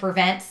trying to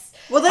prevent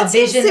that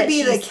seems to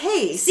be the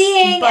case.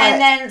 Seeing,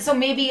 and then, so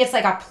maybe it's,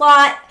 like, a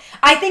plot.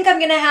 I think I'm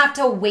going to have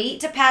to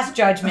wait to pass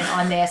judgment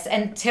on this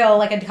until,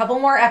 like, a couple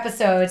more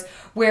episodes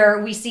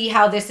where we see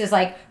how this is,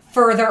 like,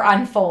 further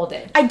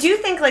unfolded. I do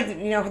think, like,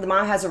 the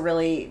mom has a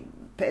really...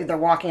 They're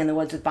walking in the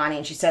woods with Bonnie,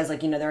 and she says,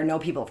 like, there are no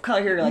people of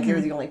color here. Like, you're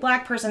the only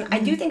black person. I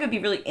do think it would be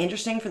really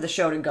interesting for the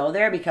show to go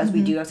there because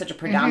we do have such a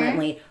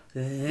predominantly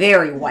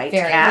very white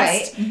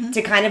cast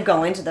to kind of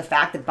go into the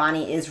fact that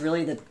Bonnie is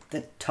really the token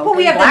black person. Well,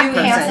 we have the new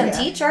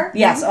handsome teacher.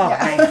 Yes.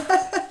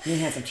 New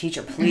handsome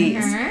teacher,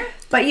 please.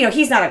 But,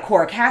 he's not a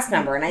core cast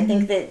member, and I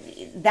think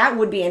that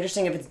would be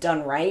interesting if it's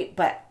done right,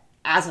 but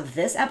as of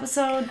this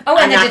episode,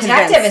 and the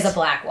detective is a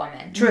black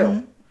woman.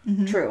 True.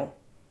 True.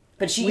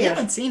 But we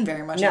haven't seen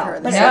very much of her.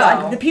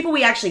 The people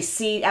we actually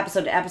see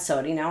episode to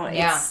episode,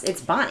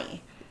 it's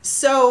Bonnie.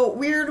 So,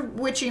 weird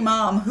witchy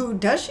mom, who,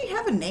 does she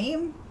have a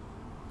name?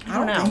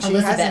 I don't think she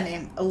has a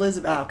name.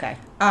 Elizabeth. Oh, okay.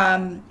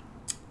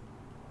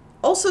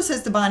 Also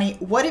says to Bonnie,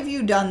 what have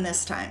you done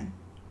this time?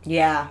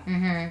 Yeah.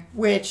 Mm-hmm.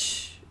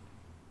 Which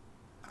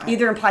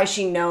either implies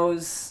she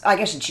knows, I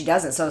guess she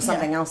doesn't, so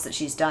something else that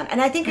she's done. And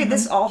I think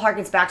this all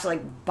harkens back to,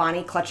 like,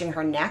 Bonnie clutching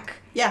her neck.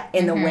 Yeah.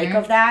 In the wake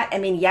of that. I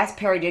mean, yes,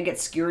 Perry did get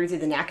skewered through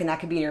the neck, and that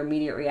could be your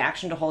immediate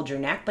reaction to hold your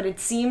neck, but it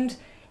seemed...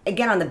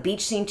 Again, on the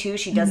beach scene, too,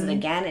 she does it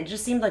again. It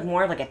just seemed like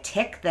more of like a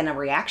tick than a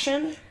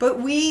reaction.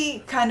 But we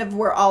kind of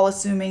were all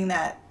assuming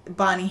that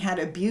Bonnie had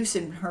abuse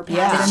in her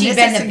past. Yeah. She'd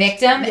been the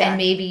victim, and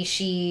maybe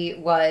she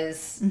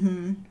was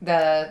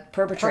the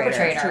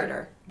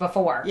perpetrator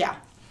before. Yeah.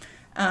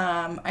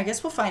 I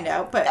guess we'll find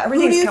out. But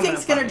who do you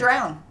think's going to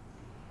drown?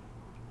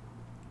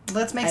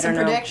 Let's make some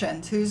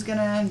predictions. Who's going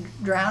to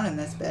drown in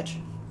this bitch?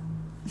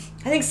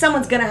 I think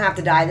someone's going to have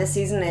to die this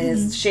season. It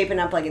is shaping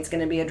up like it's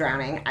going to be a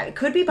drowning. It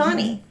could be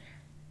Bonnie.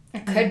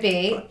 It could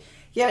be.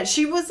 Yeah,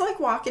 she was like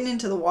walking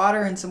into the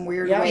water in some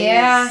weird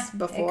ways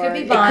before. It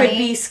could be Bonnie. It could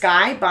be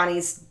Skye,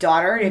 Bonnie's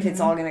daughter, if it's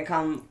all going to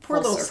come Poor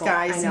little circle.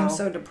 Skye seems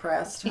so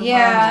depressed. Her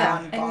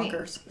mom's gone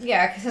bonkers.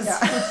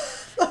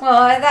 Because...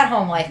 well, that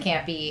home life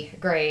can't be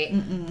great.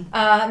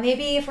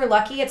 Maybe if we're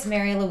lucky, it's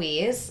Mary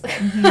Louise.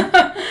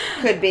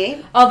 Could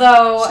be.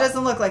 Although... She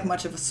doesn't look like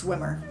much of a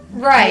swimmer.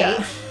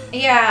 Right.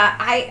 Yeah,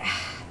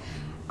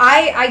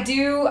 I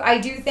do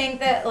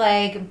think that,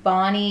 like,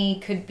 Bonnie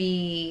could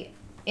be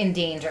in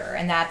danger,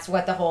 and that's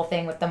what the whole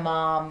thing with the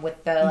mom,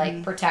 with the,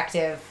 like,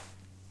 protective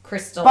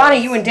crystal. Bonnie,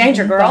 you in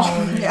danger, girl.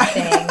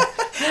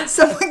 Thing.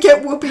 Someone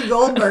get Whoopi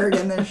Goldberg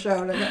in this show.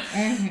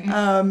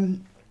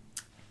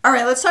 All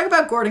right, let's talk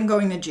about Gordon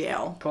going to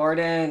jail.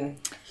 Gordon.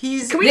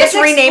 Can we just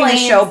rename the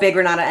show Big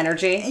Renata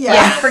Energy?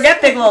 Yeah.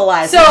 Forget Big Little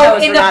Lies. So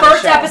in the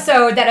first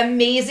episode, that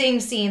amazing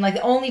scene, like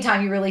the only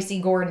time you really see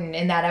Gordon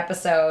in that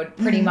episode,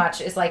 pretty much,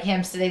 is like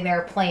him sitting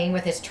there playing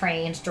with his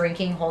trains,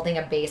 drinking, holding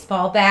a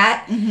baseball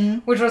bat,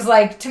 which was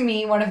like, to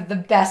me, one of the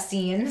best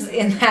scenes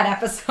in that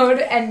episode.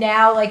 And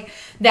now, like,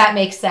 that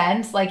makes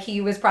sense. Like, he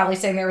was probably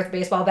sitting there with a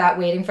baseball bat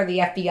waiting for the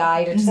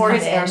FBI to just come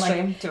in.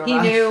 Like, he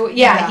knew,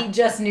 he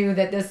just knew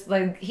that this,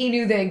 like, he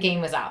knew the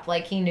game was up.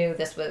 Like, he knew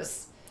this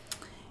was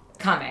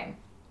coming.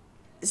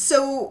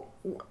 So,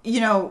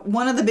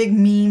 one of the big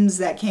memes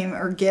that came,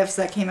 or gifs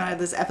that came out of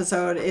this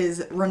episode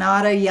is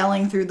Renata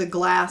yelling through the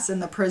glass in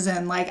the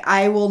prison, like,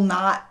 I will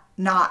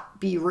not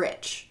be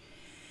rich.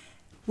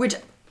 Which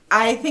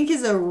I think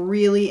is a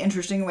really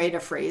interesting way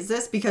to phrase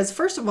this, because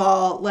first of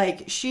all,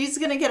 like, she's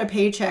going to get a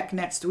paycheck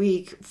next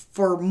week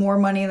for more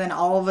money than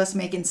all of us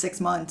make in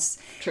 6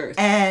 months. True.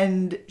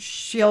 And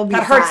she'll be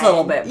That hurts a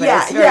little bit, but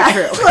it's very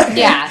true.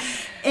 Yeah.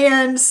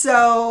 And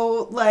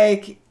so,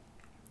 like,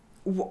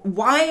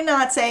 why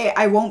not say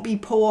I won't be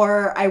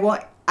poor? I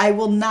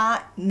will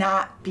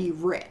not be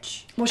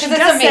rich. Well, because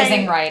it's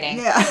amazing writing.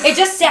 Yeah. It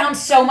just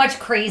sounds so much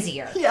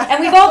crazier. Yeah.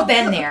 And we've all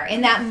been there in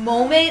that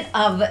moment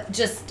of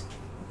just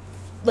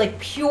like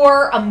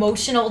pure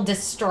emotional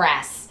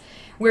distress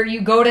where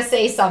you go to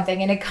say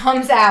something and it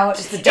comes out.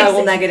 Just the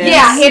double negative.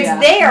 Yeah,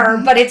 it's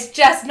there, but it's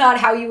just not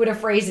how you would have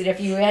phrased it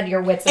if you had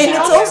your wits about you. And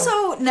it's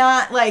also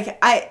not like,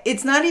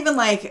 it's not even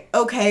like,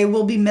 okay,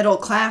 we'll be middle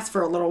class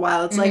for a little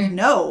while. It's like,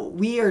 no,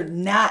 we are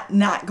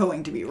not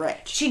going to be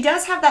rich. She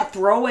does have that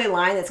throwaway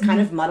line that's kind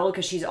of muddled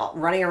because she's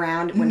running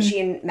around. When she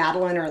and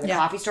Madeline are in the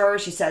coffee store,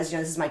 she says,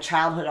 this is my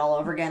childhood all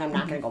over again. I'm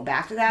not going to go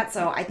back to that.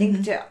 So I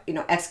think to,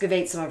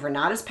 excavate some of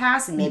Renata's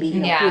past and maybe, who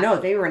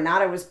knows, maybe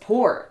Renata was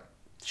poor.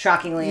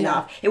 Shockingly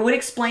enough, it would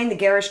explain the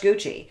garish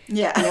Gucci.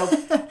 Yeah,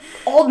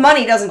 old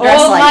money doesn't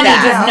dress like money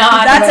that. Does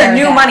not That's a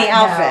new that. money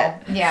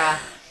outfit. No. Yeah.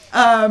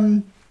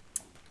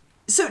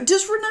 So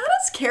does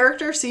Renata's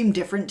character seem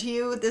different to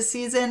you this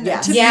season?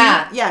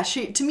 Yes.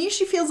 To me,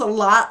 she feels a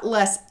lot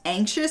less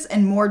anxious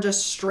and more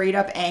just straight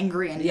up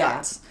angry and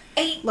nuts.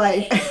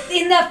 Like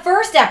in the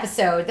first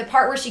episode, the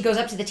part where she goes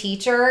up to the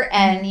teacher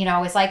and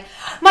is like,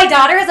 my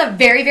daughter has a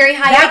very, very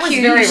high IQ.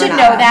 You should know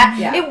that.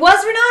 Yeah. It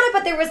was Renata,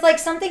 but there was like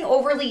something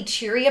overly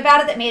cheery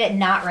about it that made it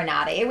not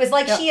Renata. It was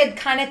like she had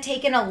kind of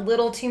taken a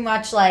little too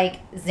much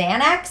like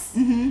Xanax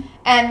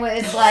and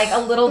was like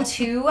a little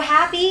too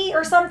happy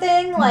or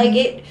something. Like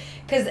it,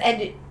 because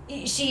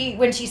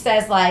when she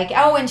says like,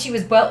 oh, and she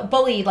was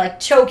bullied, like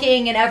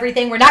choking and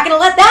everything, we're not going to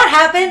let that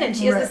happen. And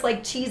she has this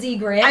like cheesy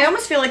grin. I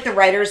almost feel like the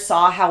writers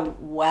saw how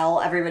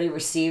well everybody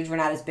received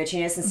Renata's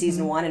bitchiness in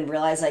season 1 and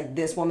realized like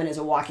this woman is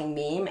a walking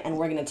meme and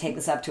we're going to take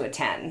this up to a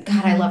 10.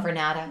 God, I love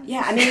Renata.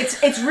 Yeah, I mean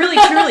it's really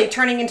truly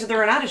turning into the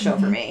Renata show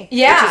for me.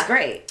 Yeah, which is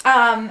great.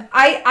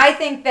 I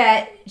think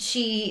that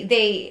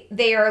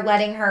they are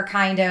letting her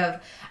kind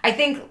of. I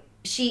think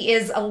she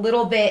is a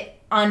little bit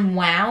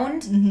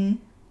unwound.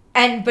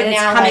 But it's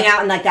now coming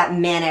out in like that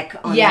manic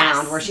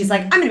unwound where she's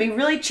like, I'm going to be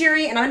really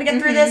cheery and I'm going to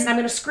get through this and I'm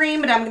going to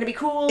scream but I'm going to be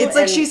cool. It's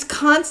like she's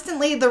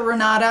constantly the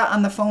Renata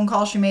on the phone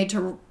call she made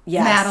to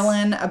Yes.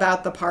 Madeline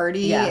about the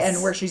party Yes.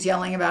 and where she's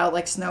yelling about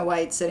like Snow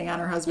White sitting on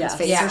her husband's Yes.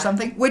 face Yeah. or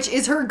something, which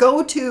is her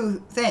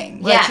go-to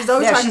thing. Like Yes. she's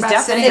always Yeah, talking she's about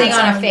definitely sitting on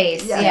a someone-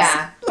 face. Yes.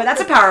 Yeah. But that's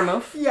a power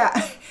move.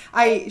 Yeah.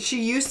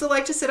 She used to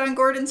like to sit on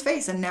Gordon's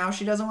face, and now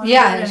she doesn't want to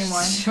Yeah, do it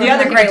anymore. sure. The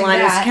other not great gonna line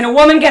do is, that. can a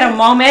woman get a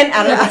moment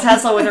out of the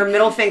Tesla with her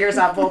middle fingers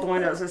out both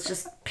windows? It's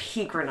just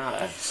peak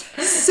Renata.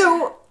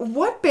 So,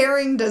 what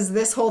bearing does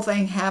this whole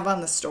thing have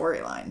on the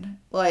storyline?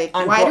 Like,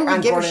 On why do we on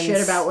give Gordon's- a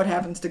shit about what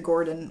happens to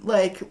Gordon?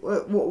 Like, I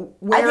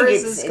where think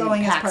is this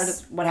going as impacts part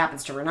of... what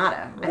happens to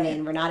Renata. I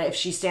mean, Renata, if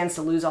she stands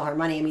to lose all her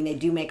money, I mean, they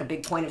do make a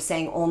big point of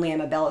saying only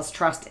Amabella's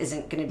trust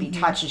isn't going to be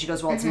touched. And she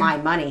goes, well, it's my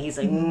money. He's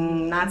like,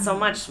 not so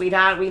much,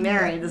 sweetheart. We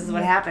married. This is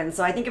what happened.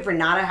 So I think if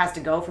Renata has to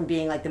go from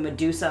being like the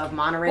Medusa of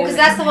Monterey. Because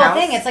that's the whole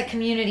thing. It's like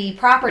community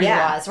property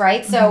laws,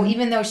 right? So Mm-hmm.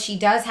 even though she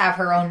does have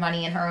her own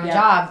money and her own Yeah.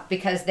 job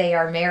because they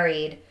are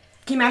married.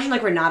 Can you imagine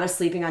like Renata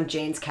sleeping on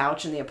Jane's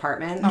couch in the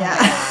apartment?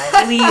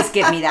 Yeah. Please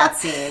give me that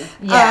scene.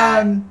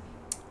 Yeah.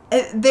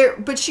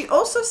 But she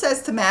also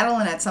says to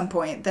Madeline at some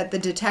point that the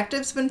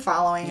detective's been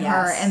following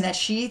her Yes. and that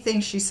she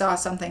thinks she saw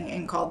something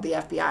and called the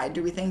FBI.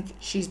 Do we think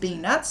she's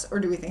being nuts or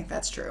do we think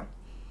that's true?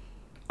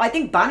 I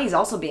think Bonnie's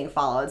also being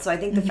followed. So I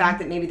think the fact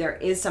that maybe there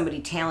is somebody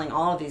tailing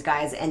all of these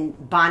guys,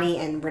 and Bonnie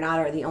and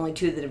Renata are the only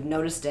two that have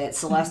noticed it.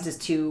 Celeste is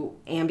too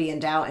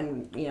ambient out,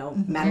 and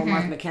Madeline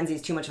Martha Mackenzie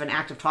is too much of an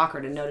active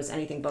talker to notice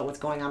anything but what's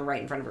going on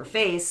right in front of her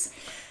face.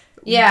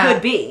 Yeah.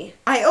 Could be.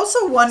 I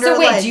also wonder, So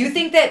wait, like... do you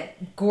think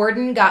that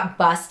Gordon got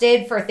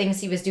busted for things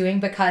he was doing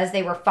because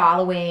they were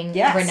following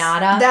Yes.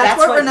 Renata? That's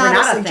what Renata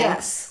Renata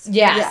suggests.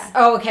 Yes. Yeah.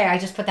 Oh, okay. I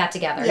just put that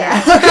together.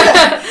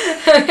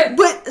 Yeah.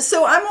 But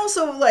so I'm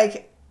also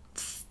like,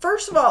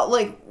 first of all,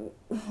 like,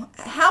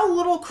 how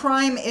little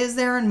crime is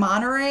there in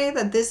Monterey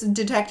that this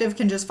detective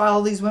can just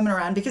follow these women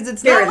around? Because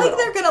it's Very not like little.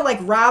 they're gonna like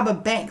rob a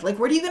bank. Like,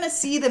 what are you gonna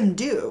see them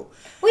do?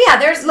 Well, yeah,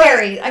 there's Like,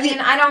 I think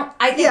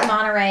yeah.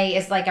 Monterey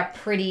is like a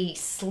pretty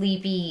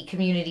sleepy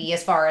community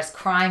as far as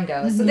crime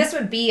goes. So this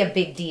would be a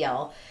big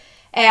deal.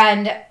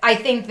 And I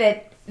think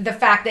that the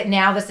fact that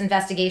now this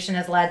investigation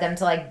has led them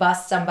to like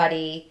bust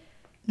somebody,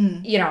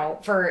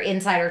 for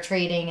insider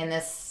trading in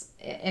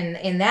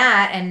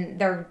that, and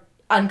they're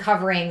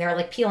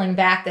like peeling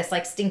back this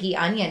like stinky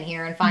onion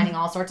here and finding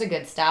all sorts of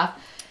good stuff.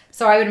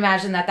 So I would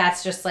imagine that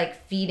that's just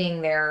like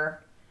feeding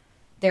their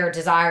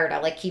desire to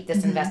like keep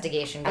this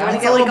investigation going.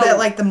 It's a little bit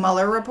like the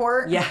Mueller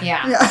report. Yeah.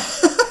 Yeah.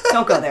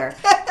 Don't go there.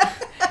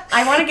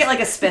 I want to get like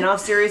a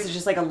spin-off series. It's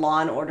just like a Law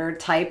and Order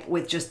type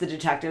with just the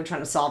detective trying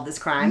to solve this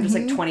crime. Just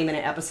like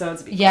 20-minute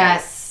episodes. Would be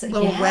Yes.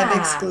 Little yeah. web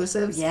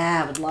exclusives. great.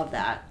 Yeah, I would love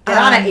that. Get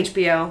on it,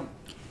 HBO.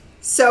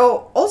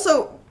 So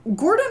also,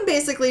 Gordon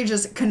basically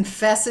just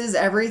confesses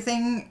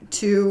everything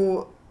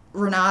to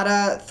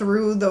Renata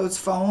through those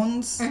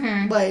phones.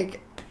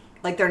 Like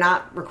Like they're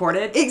not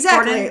recorded.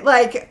 exactly. Gordon?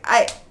 Like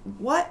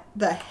what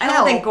the hell? I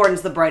don't think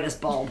Gordon's the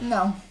brightest bulb.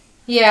 No.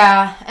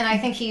 Yeah, and I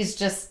think he's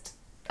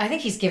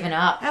given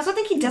up. I also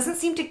think he doesn't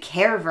seem to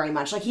care very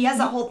much. Like, he has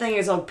that whole thing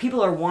is,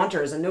 people are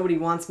wanters and nobody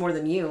wants more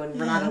than you, and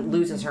Renata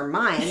loses her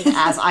mind,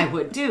 as I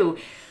would do.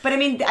 But, I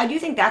mean, I do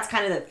think that's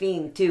kind of the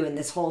theme, too, in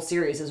this whole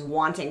series, is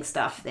wanting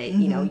stuff that,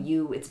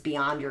 it's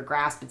beyond your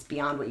grasp, it's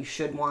beyond what you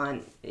should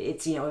want.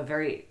 It's, a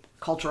very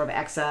culture of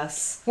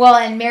excess. Well,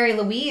 and Mary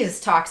Louise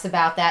talks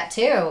about that,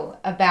 too,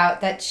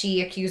 about that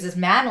she accuses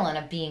Madeline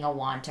of being a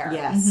wanter.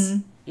 Yes.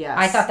 Yes.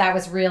 I thought that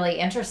was really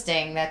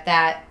interesting,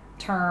 that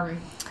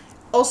term...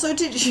 Also,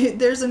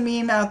 there's a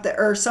meme out there,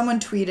 or someone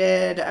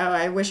tweeted,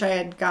 I wish I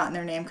had gotten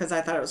their name because I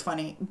thought it was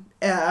funny,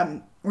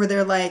 where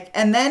they're like,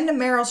 and then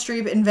Meryl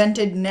Streep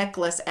invented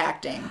necklace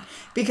acting.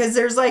 Because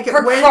there's like...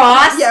 Her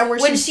cross, where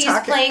when she's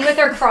playing with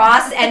her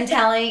cross and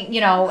telling,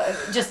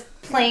 just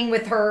playing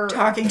with her...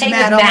 Talking to playing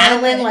Madeline.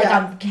 with Madeline like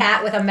Yeah. a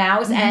cat with a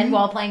mouse and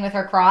while playing with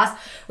her cross,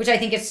 which I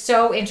think is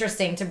so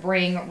interesting to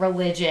bring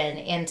religion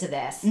into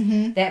this.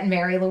 That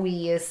Mary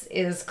Louise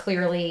is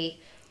clearly...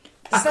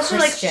 Especially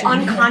like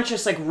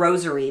unconscious like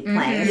rosary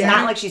playing. It's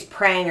not like she's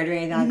praying or doing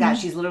anything like that.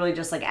 She's literally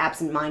just like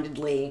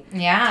absent-mindedly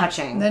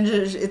touching. Then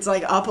it's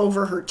like up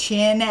over her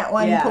chin at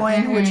one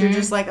point, which you're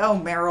just like, oh,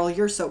 Meryl,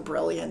 you're so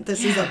brilliant.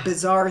 This is a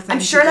bizarre thing.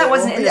 I'm sure to that do.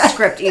 wasn't in the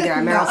script either.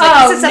 Meryl's Oh,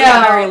 like, this is something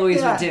no. Mary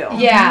Louise would do.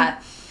 Yeah.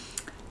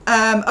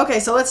 Okay,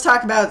 so let's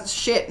talk about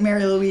shit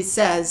Mary Louise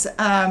says.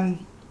 I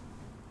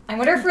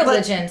wonder if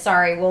religion,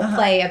 will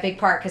play a big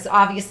part, because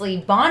obviously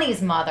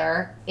Bonnie's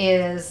mother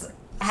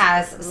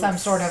has some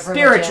sort of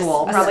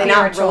Spiritual, probably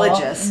not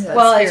religious. But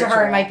Well, to spiritual.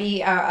 her it might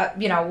be,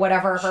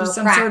 whatever her She's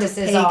some sort of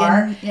practices pagan,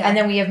 are. yeah. And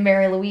then we have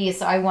Mary Louise,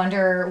 so I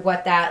wonder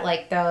what that,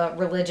 the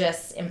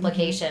religious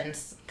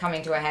implications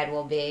coming to a head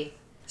will be.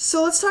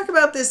 So let's talk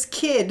about this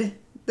kid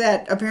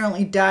that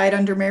apparently died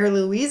under Mary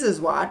Louise's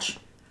watch,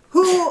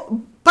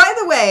 who, by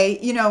the way,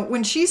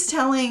 when she's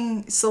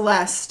telling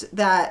Celeste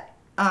that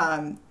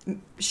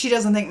she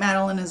doesn't think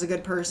Madeline is a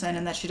good person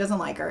and that she doesn't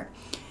like her,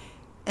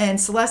 And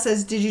Celeste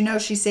says, did you know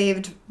she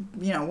saved,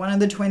 one of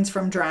the twins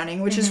from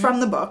drowning, which is from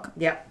the book.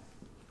 Yep.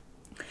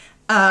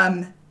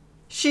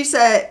 She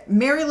said,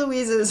 Mary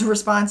Louise's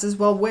response is,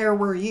 well, where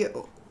were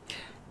you?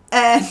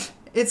 And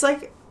it's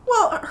like,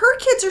 well, her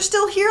kids are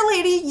still here,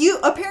 lady.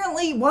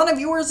 Apparently one of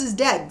yours is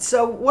dead.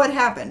 So what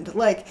happened?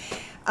 Like,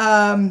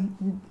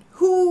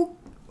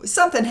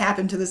 something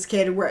happened to this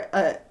kid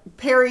where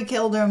Perry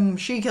killed him,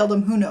 she killed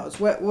him, who knows?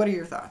 What are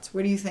your thoughts?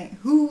 What do you think?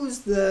 Who's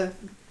the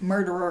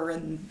murderer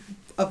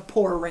of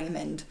poor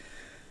Raymond?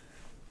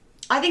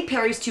 I think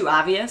Perry's too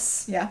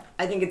obvious. Yeah.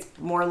 I think it's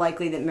more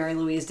likely that Mary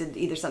Louise did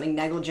either something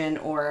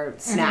negligent or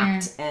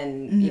snapped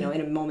and,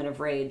 in a moment of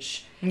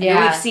rage. Yeah.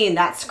 And we've seen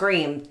that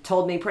scream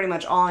told me pretty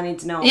much all I need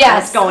to know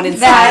Yes, what's going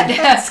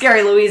inside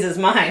Scary Louise's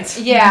mind.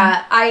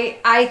 Yeah,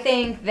 I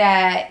think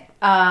that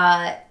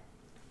I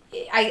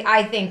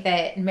think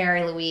that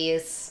Mary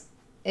Louise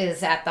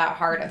is at the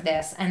heart of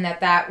this, and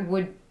that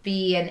would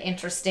be an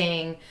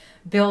interesting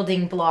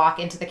building block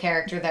into the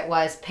character that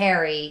was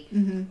Perry,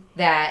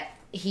 that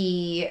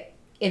he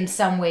in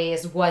some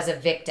ways was a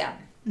victim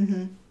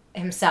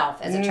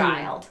himself as a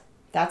child.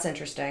 That's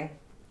interesting.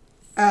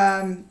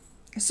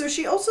 So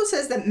she also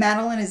says that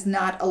Madeline is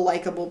not a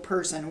likable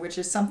person, which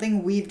is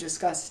something we've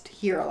discussed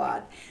here a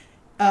lot.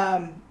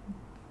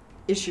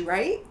 Is she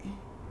right?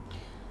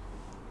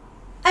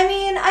 I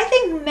mean, I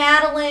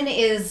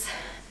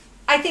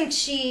think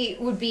she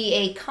would be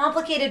a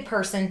complicated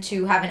person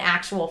to have an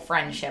actual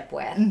friendship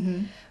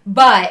with.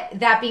 But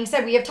that being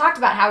said, we have talked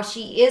about how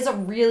she is a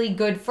really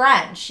good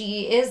friend.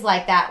 She is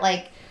like that,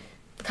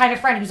 kind of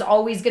friend who's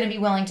always going to be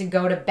willing to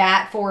go to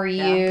bat for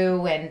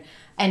you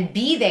and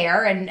be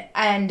there. And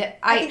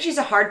I think she's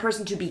a hard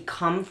person to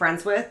become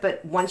friends with,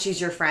 but once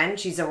she's your friend,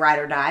 she's a ride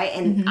or die.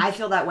 And I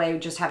feel that way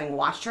just having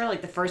watched her.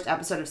 Like the first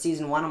episode of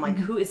season 1, I'm like,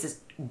 who is this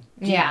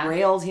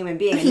derailed human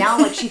being? And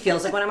now she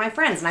feels like one of my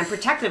friends, and I'm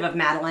protective of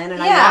Madeline,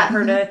 and I want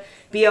her to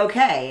be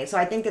okay. So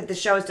I think that the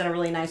show has done a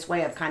really nice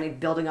way of kind of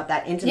building up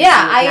that intimacy.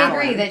 Yeah, with I Madeline.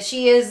 agree that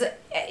she is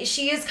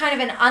kind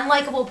of an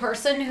unlikable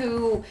person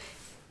who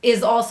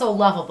is also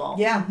lovable.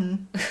 Yeah.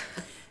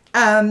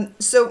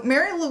 So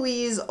Mary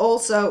Louise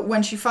also,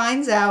 when she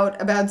finds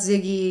out about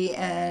Ziggy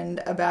and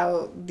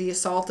about the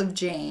assault of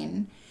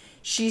Jane,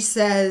 she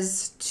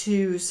says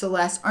to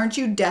Celeste, aren't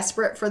you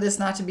desperate for this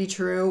not to be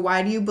true?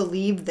 Why do you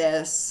believe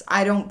this?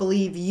 I don't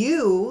believe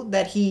you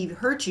that he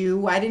hurt you.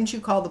 Why didn't you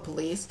call the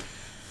police?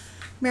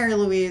 Mary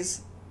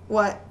Louise,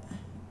 what?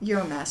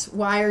 You're a mess.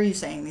 Why are you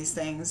saying these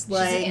things? She's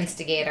an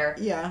instigator.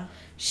 Yeah.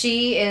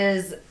 She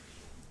is...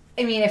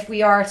 I mean, if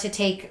we are to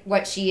take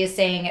what she is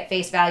saying at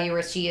face value,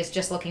 or she is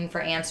just looking for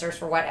answers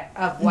for what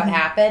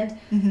happened,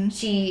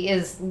 she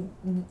is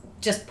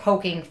just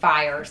poking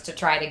fires to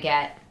try to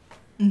get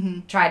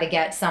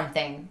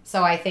something.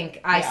 So I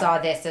think I saw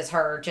this as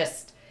her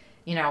just,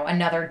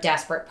 another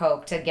desperate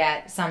poke to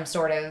get some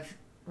sort of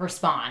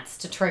response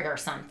to trigger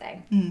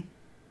something.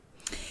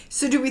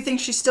 So do we think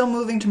she's still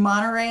moving to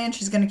Monterey and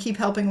she's going to keep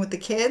helping with the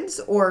kids,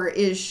 or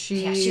is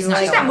she? Yeah, She's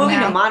not moving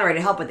to Monterey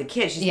to help with the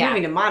kids. She's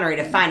moving to Monterey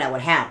to find out what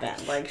happened.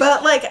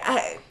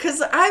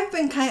 Because I've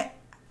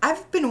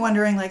been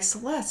wondering,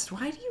 Celeste,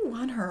 why do you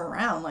want her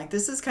around?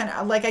 This is kind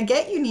of I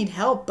get you need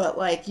help,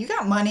 but you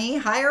got money,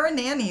 hire a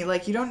nanny.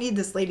 You don't need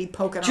this lady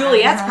poking around.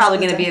 Juliet's probably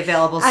going to be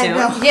available soon. I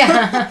know.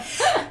 Yeah.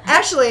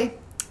 Actually,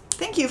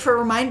 thank you for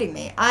reminding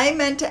me. I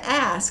meant to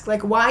ask,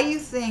 why you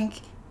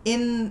think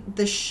in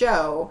the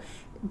show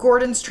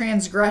Gordon's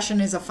transgression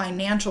is a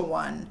financial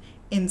one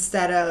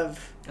instead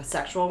of a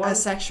sexual one.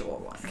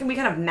 We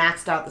kind of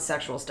maxed out the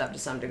sexual stuff to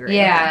some degree.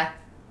 Yeah.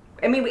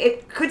 I mean,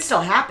 it could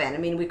still happen. I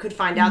mean, we could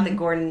find out that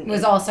Gordon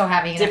was also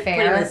having an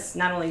affair.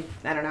 Not only,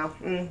 I don't know.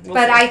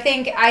 But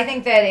see. I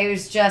think that it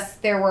was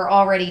just there were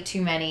already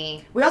too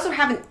many. We also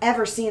haven't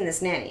ever seen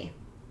this nanny.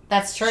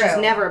 That's true. She's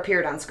never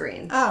appeared on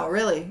screen. Oh,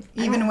 really?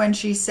 Even when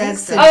she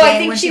says to Jane, I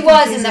think she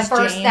was in the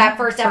first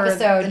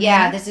episode.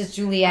 Yeah, this is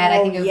Juliet.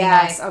 I think it was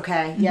yes.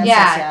 Okay.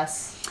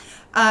 Yes.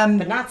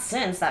 But not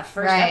since that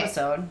first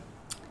episode.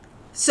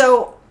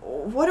 So,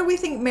 what do we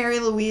think Mary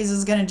Louise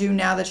is going to do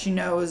now that she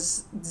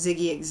knows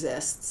Ziggy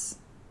exists?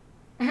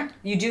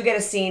 You do get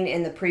a scene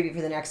in the preview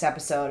for the next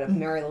episode of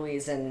Mary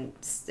Louise and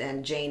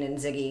Jane and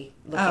Ziggy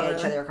looking at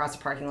each other across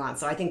the parking lot.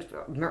 So I think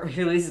Mary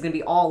Louise is going to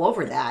be all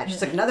over that.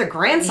 She's like, another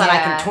grandson I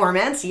can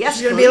torment. Yes,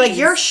 she's going to be like,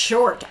 you're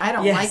short. I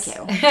don't like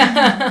you.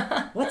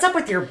 What's up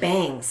with your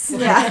bangs?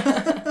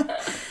 Yeah.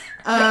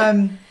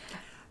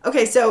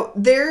 Okay, so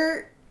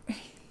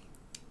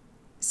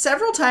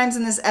several times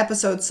in this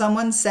episode,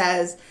 someone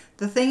says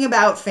the thing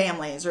about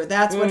families, or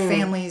that's what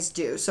families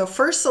do. So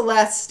first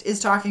Celeste is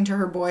talking to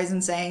her boys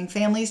and saying,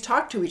 families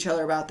talk to each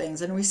other about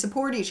things and we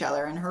support each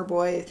other. And her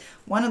boy,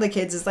 one of the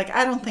kids is like,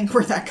 I don't think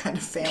we're that kind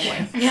of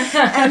family.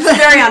 And it's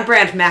very on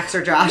brand, Max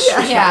or Josh.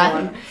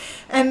 Yeah.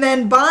 And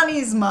then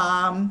Bonnie's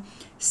mom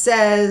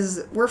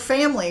says, we're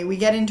family. We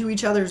get into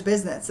each other's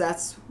business.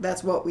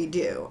 That's what we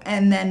do.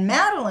 And then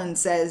Madeline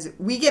says,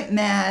 we get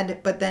mad,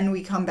 but then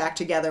we come back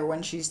together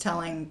when she's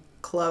telling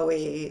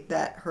Chloe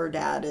that her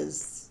dad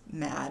is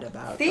mad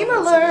about theme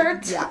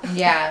alert.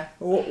 Yeah.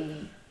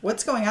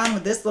 What's going on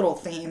with this little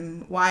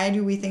theme? Why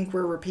do we think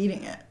we're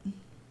repeating it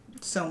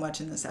so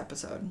much in this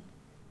episode?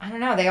 I don't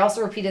know. They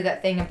also repeated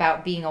that thing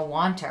about being a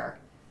wanter.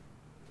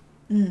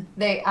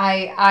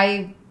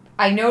 I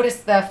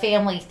noticed the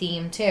family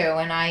theme too,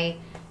 and I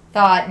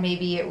thought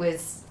maybe it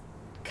was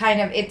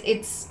kind of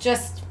it's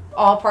just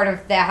all part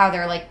of how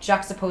they're like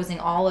juxtaposing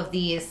all of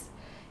these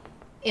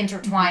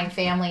intertwined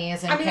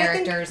families and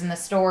characters in the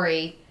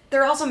story.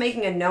 They're also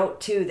making a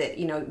note, too, that,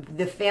 you know,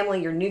 the family,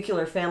 your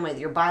nuclear family,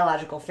 your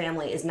biological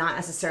family is not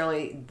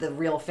necessarily the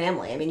real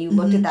family. I mean, you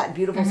looked at that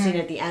beautiful scene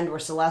at the end where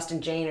Celeste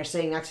and Jane are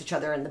sitting next to each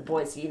other and the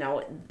boys, you know,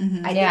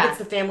 I think it's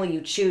the family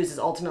you choose is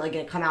ultimately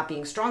going to come out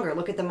being stronger.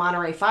 Look at the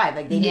Monterey Five.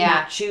 Like, they did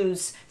not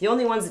choose. The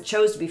only ones that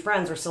chose to be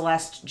friends were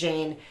Celeste,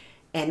 Jane,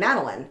 and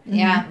Madeline.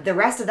 Yeah. The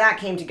rest of that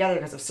came together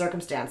because of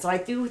circumstance. So I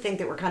do think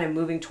that we're kind of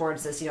moving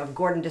towards this, you know, if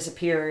Gordon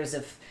disappears,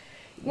 if...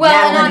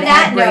 Well, and on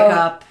that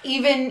note,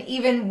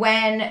 even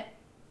when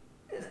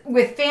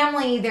with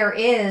family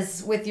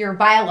with your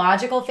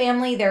biological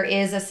family, there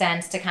is a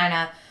sense to kind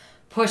of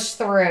push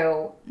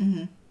through,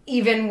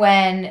 even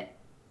when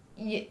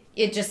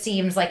it just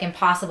seems like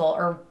impossible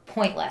or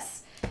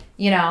pointless,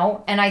 you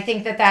know? And I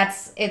think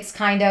it's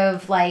kind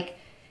of like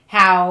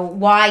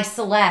why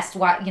Celeste,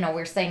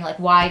 we're saying like,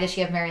 why does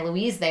she have Mary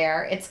Louise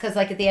there? It's because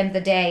like at the end of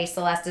the day,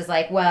 Celeste is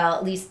like, well,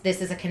 at least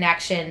this is a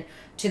connection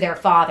to their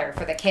father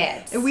for the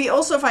kids. We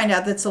also find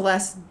out that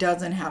Celeste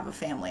doesn't have a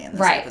family in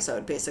this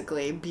episode,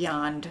 basically,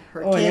 beyond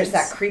her kids. And there's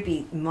that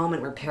creepy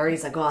moment where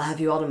Perry's like, oh, I'll have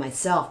you all to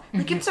myself.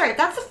 Like, I'm sorry, if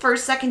that's the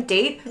first, second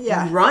date,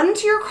 run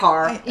to your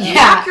car,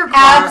 lock your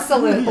car,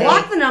 absolutely.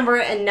 Block the number,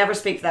 and never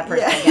speak to that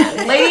person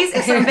again. Ladies,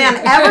 if some man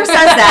ever says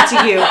that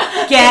to you,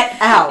 get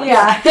out.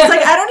 Yeah. It's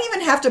like, I don't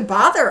even have to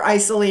bother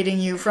isolating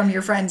you from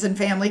your friends and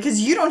family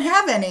because you don't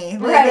have any.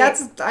 Like,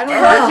 I don't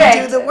have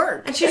to do the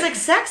work. And she's like,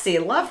 sexy,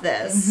 love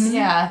this.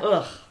 Yeah.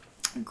 Ugh.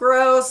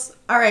 Gross.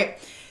 All right.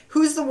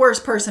 Who's the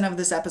worst person of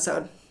this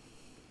episode?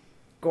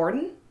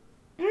 Gordon?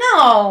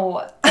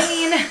 No. I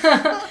mean,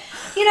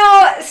 you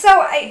know, so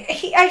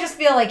I just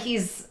feel like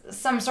he's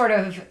some sort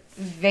of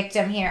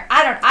victim here.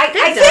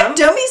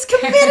 Victim? He's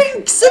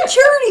committing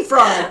security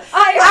fraud.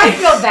 I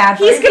feel bad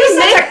for him. He's going to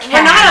make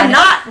Renata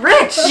not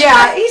rich.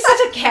 Yeah, he's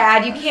such a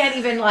cad. You can't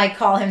even, like,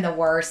 call him the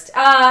worst.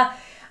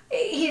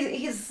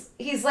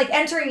 He's like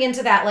entering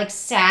into that like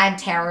sad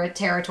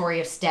territory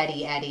of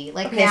Steady Eddie.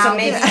 Like okay, so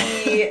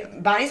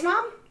maybe Bonnie's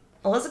mom,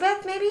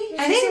 Elizabeth, maybe.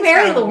 I think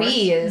Mary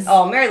Louise.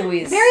 Oh, Mary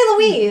Louise. Mary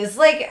Louise.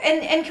 Like,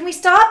 and can we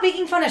stop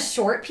making fun of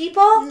short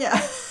people?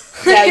 Yeah.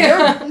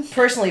 Yeah, you're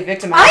personally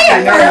victimized.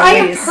 I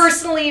am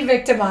personally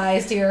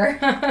victimized here.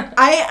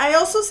 I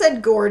also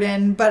said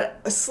Gordon,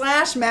 but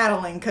 /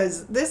 Madeline,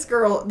 because this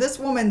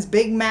woman's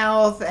big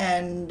mouth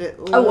and...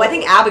 Oh, I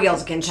think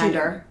Abigail's a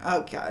contender.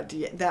 Oh, God.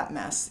 Yeah, that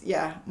mess.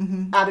 Yeah.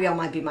 Mm-hmm. Abigail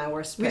might be my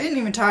worst pick. We didn't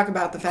even talk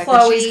about the fact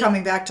that she's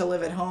coming back to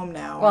live at home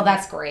now. Well,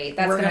 that's great.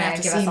 That's going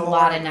to give us a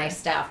lot of nice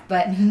stuff.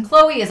 But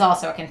Chloe is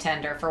also a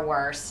contender for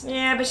worse.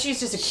 Yeah, but she's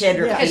just a kid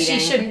repeating. Because she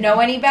shouldn't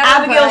know any better.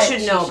 Abigail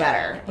should know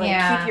better. Like,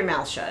 yeah. Keep your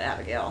mouth shut,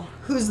 Abigail.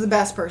 Who's the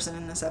best person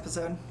in this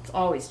episode? It's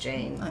always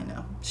Jane. I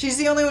know. She's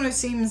the only one who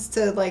seems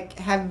to, like,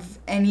 have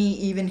any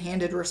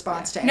even-handed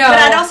response to anything. No, but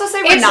I'd also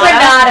say Renata. It's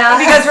Renata.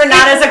 Because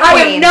Renata's a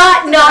queen.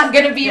 I am not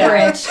going to be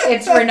rich.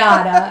 It's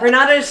Renata.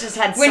 Renata's just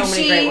had so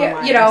many great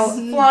one-liners.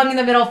 When she, flung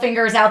the middle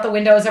fingers out the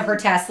windows of her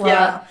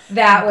Tesla,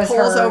 that was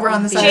pulls her. Over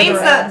on the side Jane's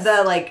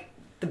of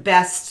the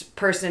best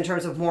person in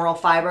terms of moral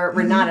fiber.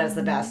 Renata's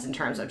the best in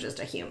terms of just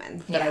a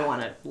human that I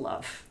want to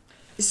love.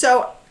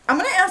 So... I'm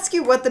going to ask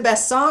you what the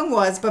best song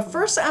was, but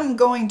first I'm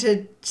going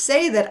to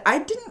say that I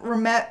didn't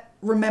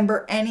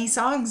remember any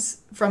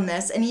songs from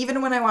this, and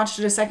even when I watched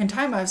it a second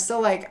time, I was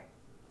still like...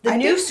 The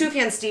new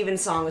Sufjan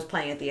Stevens song was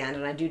playing at the end,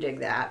 and I do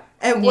dig that.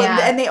 And,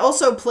 and they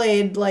also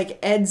played, like,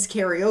 Ed's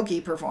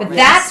karaoke performance. But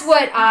that's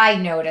what I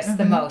noticed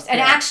the most. And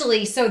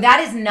actually, so that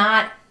is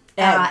not...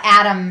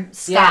 Adam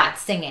Scott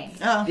singing.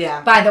 Oh.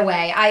 Yeah. By the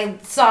way, I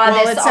saw this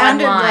online. Well, it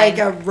sounded like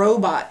a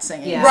robot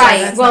singing. Yeah.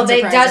 Right. So well,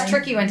 it does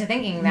trick you into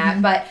thinking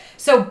that. But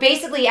so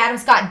basically, Adam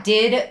Scott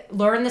did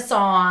learn the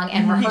song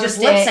and rehearsed he just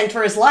lip synced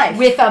for his life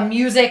with a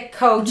music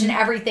coach and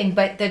everything.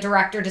 But the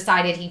director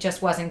decided he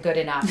just wasn't good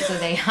enough, so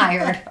they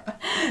hired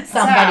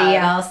somebody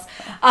else.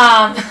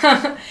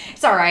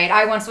 It's all right.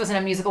 I once was in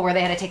a musical where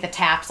they had to take the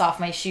taps off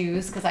my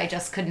shoes because I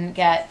just couldn't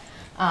get.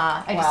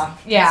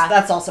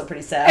 That's also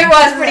pretty sad. It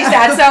was pretty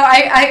sad. So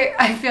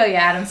I feel you,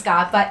 Adam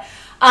Scott. But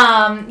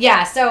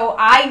so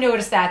I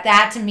noticed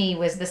that to me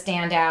was the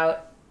standout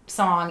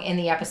song in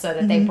the episode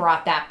that they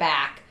brought that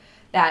back.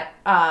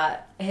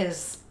 That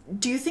his.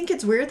 Do you think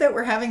it's weird that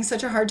we're having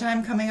such a hard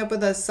time coming up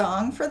with a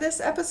song for this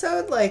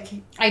episode? Like,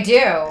 I do,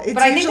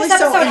 but I think this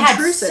episode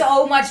had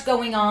so much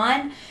going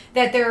on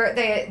that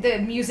the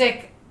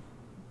music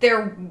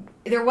there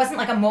wasn't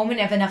like a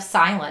moment of enough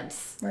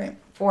silence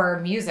for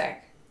music.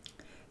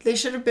 They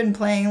should have been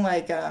playing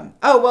like, there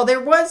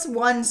was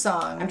one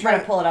song. I'm trying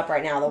to pull it up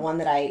right now. The one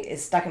that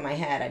is stuck in my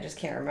head. I just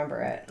can't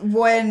remember it.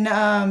 When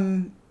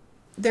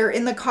they're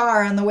in the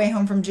car on the way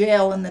home from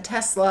jail in the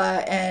Tesla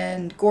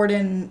and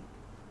Gordon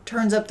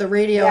turns up the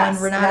radio and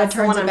Renata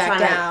turns it back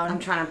down. I'm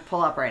trying to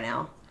pull up right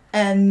now.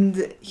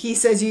 And he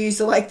says, "You used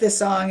to like this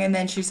song," and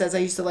then she says, "I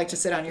used to like to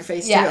sit on your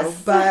face too."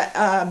 But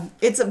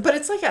it's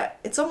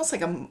almost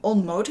like an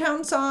old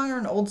Motown song or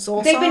an old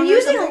soul song. They've been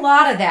using a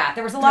lot of that.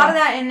 There was a lot of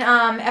that in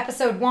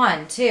episode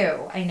 1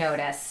 too. I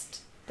noticed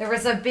there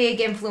was a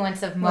big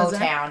influence of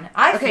Motown.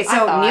 I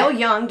thought. Neil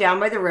Young, "Down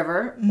by the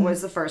River"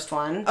 was the first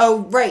one.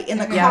 Oh, right, in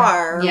the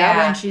car. Yeah.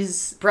 When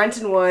she's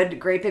Brenton Wood,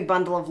 "Great Big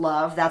Bundle of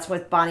Love." That's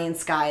with Bonnie and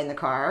Sky in the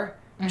car.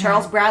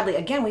 Charles Bradley.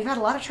 Again, we've had a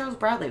lot of Charles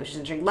Bradley, which is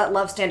interesting. "Let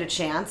Love Stand a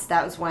Chance."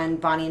 That was when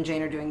Bonnie and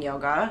Jane are doing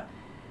yoga.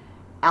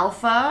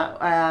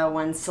 "Alpha,"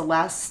 when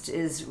Celeste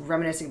is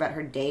reminiscing about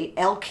her date.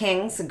 "Elle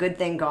King's "A Good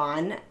Thing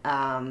Gone,"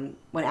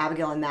 when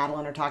Abigail and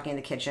Madeline are talking in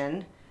the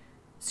kitchen.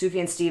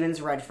 Sufjan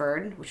Stevens'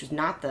 "Redford," which is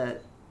not the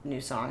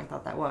new song. I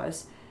thought that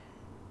was.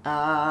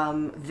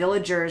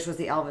 "Villagers" was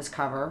the Elvis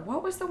cover.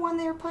 What was the one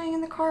they were playing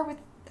in the car with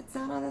that's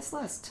not on this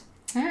list?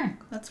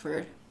 That's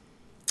weird.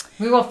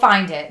 We will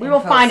find it. We will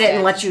find it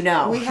and let you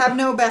know. We have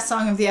no best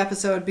song of the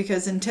episode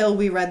because until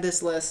we read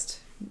this list,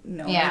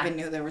 no one even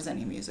knew there was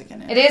any music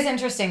in it. It is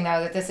interesting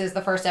though that this is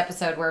the first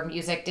episode where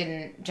music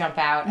didn't jump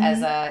out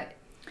as a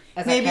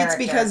Maybe character. it's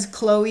because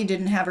Chloe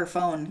didn't have her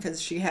phone because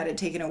she had it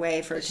taken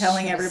away for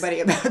telling everybody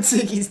about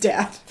Ziggy's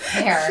dad.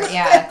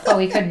 Yeah,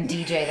 Chloe couldn't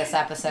DJ this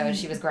episode.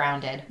 She was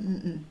grounded.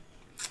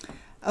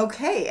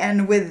 Okay,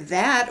 and with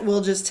that,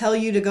 we'll just tell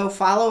you to go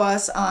follow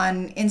us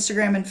on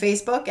Instagram and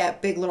Facebook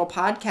at Big Little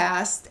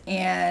Podcast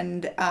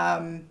and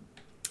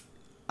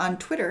on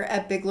Twitter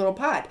at Big Little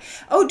Pod.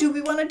 Oh, do we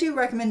want to do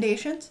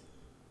recommendations?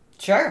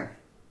 Sure.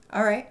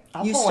 All right.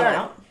 I'll pull one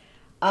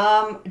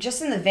out.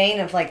 Just in the vein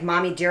of like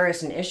Mommy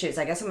Dearest and Issues,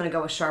 I guess I'm going to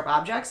go with Sharp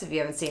Objects if you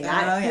haven't seen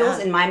that. It feels,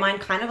 in my mind,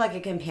 kind of like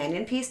a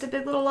companion piece to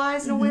Big Little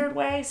Lies in a weird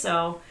way.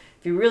 So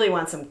if you really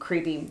want some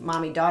creepy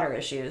mommy-daughter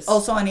issues.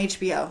 Also on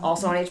HBO.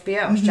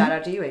 Shout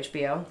out to you,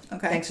 HBO.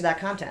 Okay. Thanks for that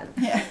content.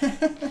 Yeah.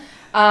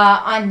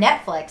 On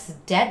Netflix,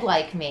 Dead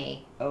Like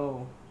Me.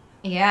 Oh.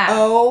 Yeah.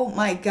 Oh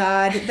my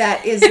God.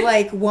 That is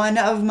like one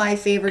of my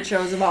favorite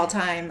shows of all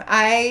time.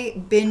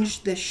 I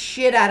binged the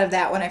shit out of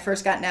that when I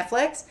first got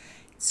Netflix.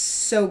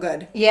 So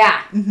good.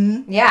 Yeah.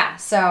 Yeah.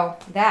 So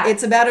that.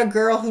 It's about a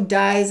girl who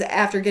dies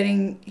after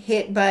getting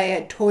hit by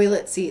a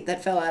toilet seat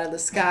that fell out of the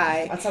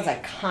sky. That sounds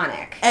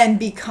iconic. And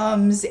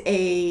becomes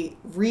a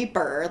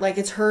reaper. Like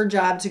it's her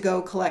job to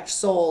go collect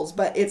souls,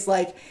 but it's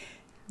like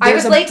I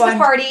was late to the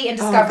party in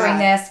discovering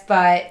this,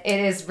 but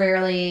it is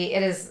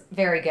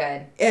very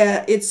good.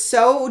 It's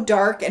so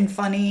dark and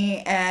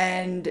funny,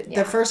 and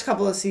the first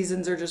couple of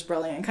seasons are just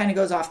brilliant. It kind of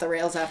goes off the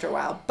rails after a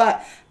while,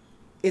 but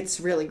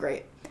it's really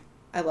great.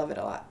 I love it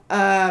a lot.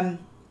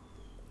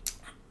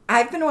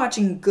 I've been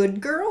watching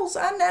Good Girls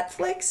on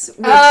Netflix,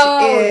 which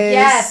is...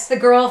 yes, the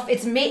girl,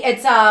 it's me,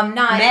 it's not...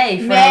 May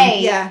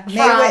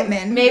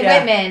Whitman. May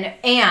Whitman,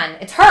 and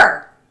it's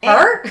her.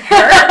 Her?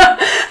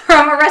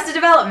 From Arrested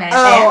Development.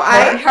 Oh,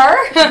 her?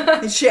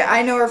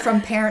 I know her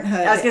from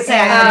Parenthood. I was going to say,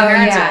 I know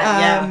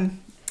Parenthood.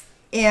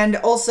 And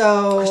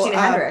also...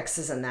 Christina Hendricks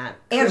is in that.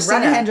 And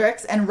Christina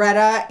Hendricks and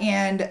Retta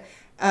and...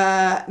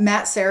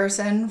 Matt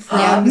Saracen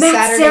from Matt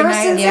Saturday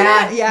Saracen's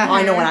Night. Yeah.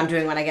 I know what I'm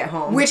doing when I get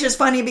home. Which is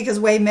funny because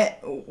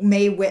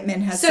May Whitman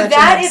has so such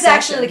that an is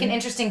actually like an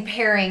interesting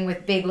pairing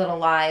with Big Little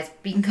Lies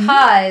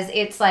because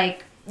it's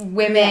like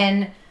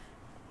women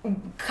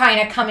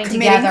kind of coming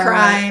together,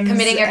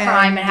 committing a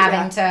crime and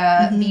having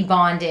to be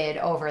bonded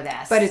over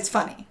this. But it's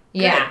funny.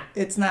 Yeah.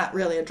 It's not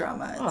really a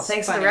drama. It's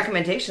thanks funny. for the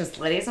recommendations,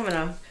 ladies.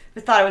 I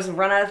thought I was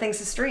run out of things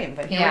to stream,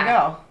 but here we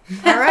go.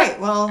 All right.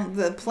 Well,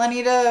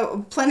 plenty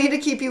to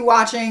keep you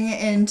watching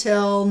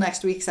until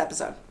next week's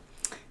episode.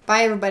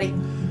 Bye, everybody.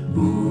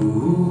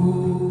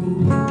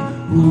 Ooh,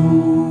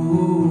 ooh.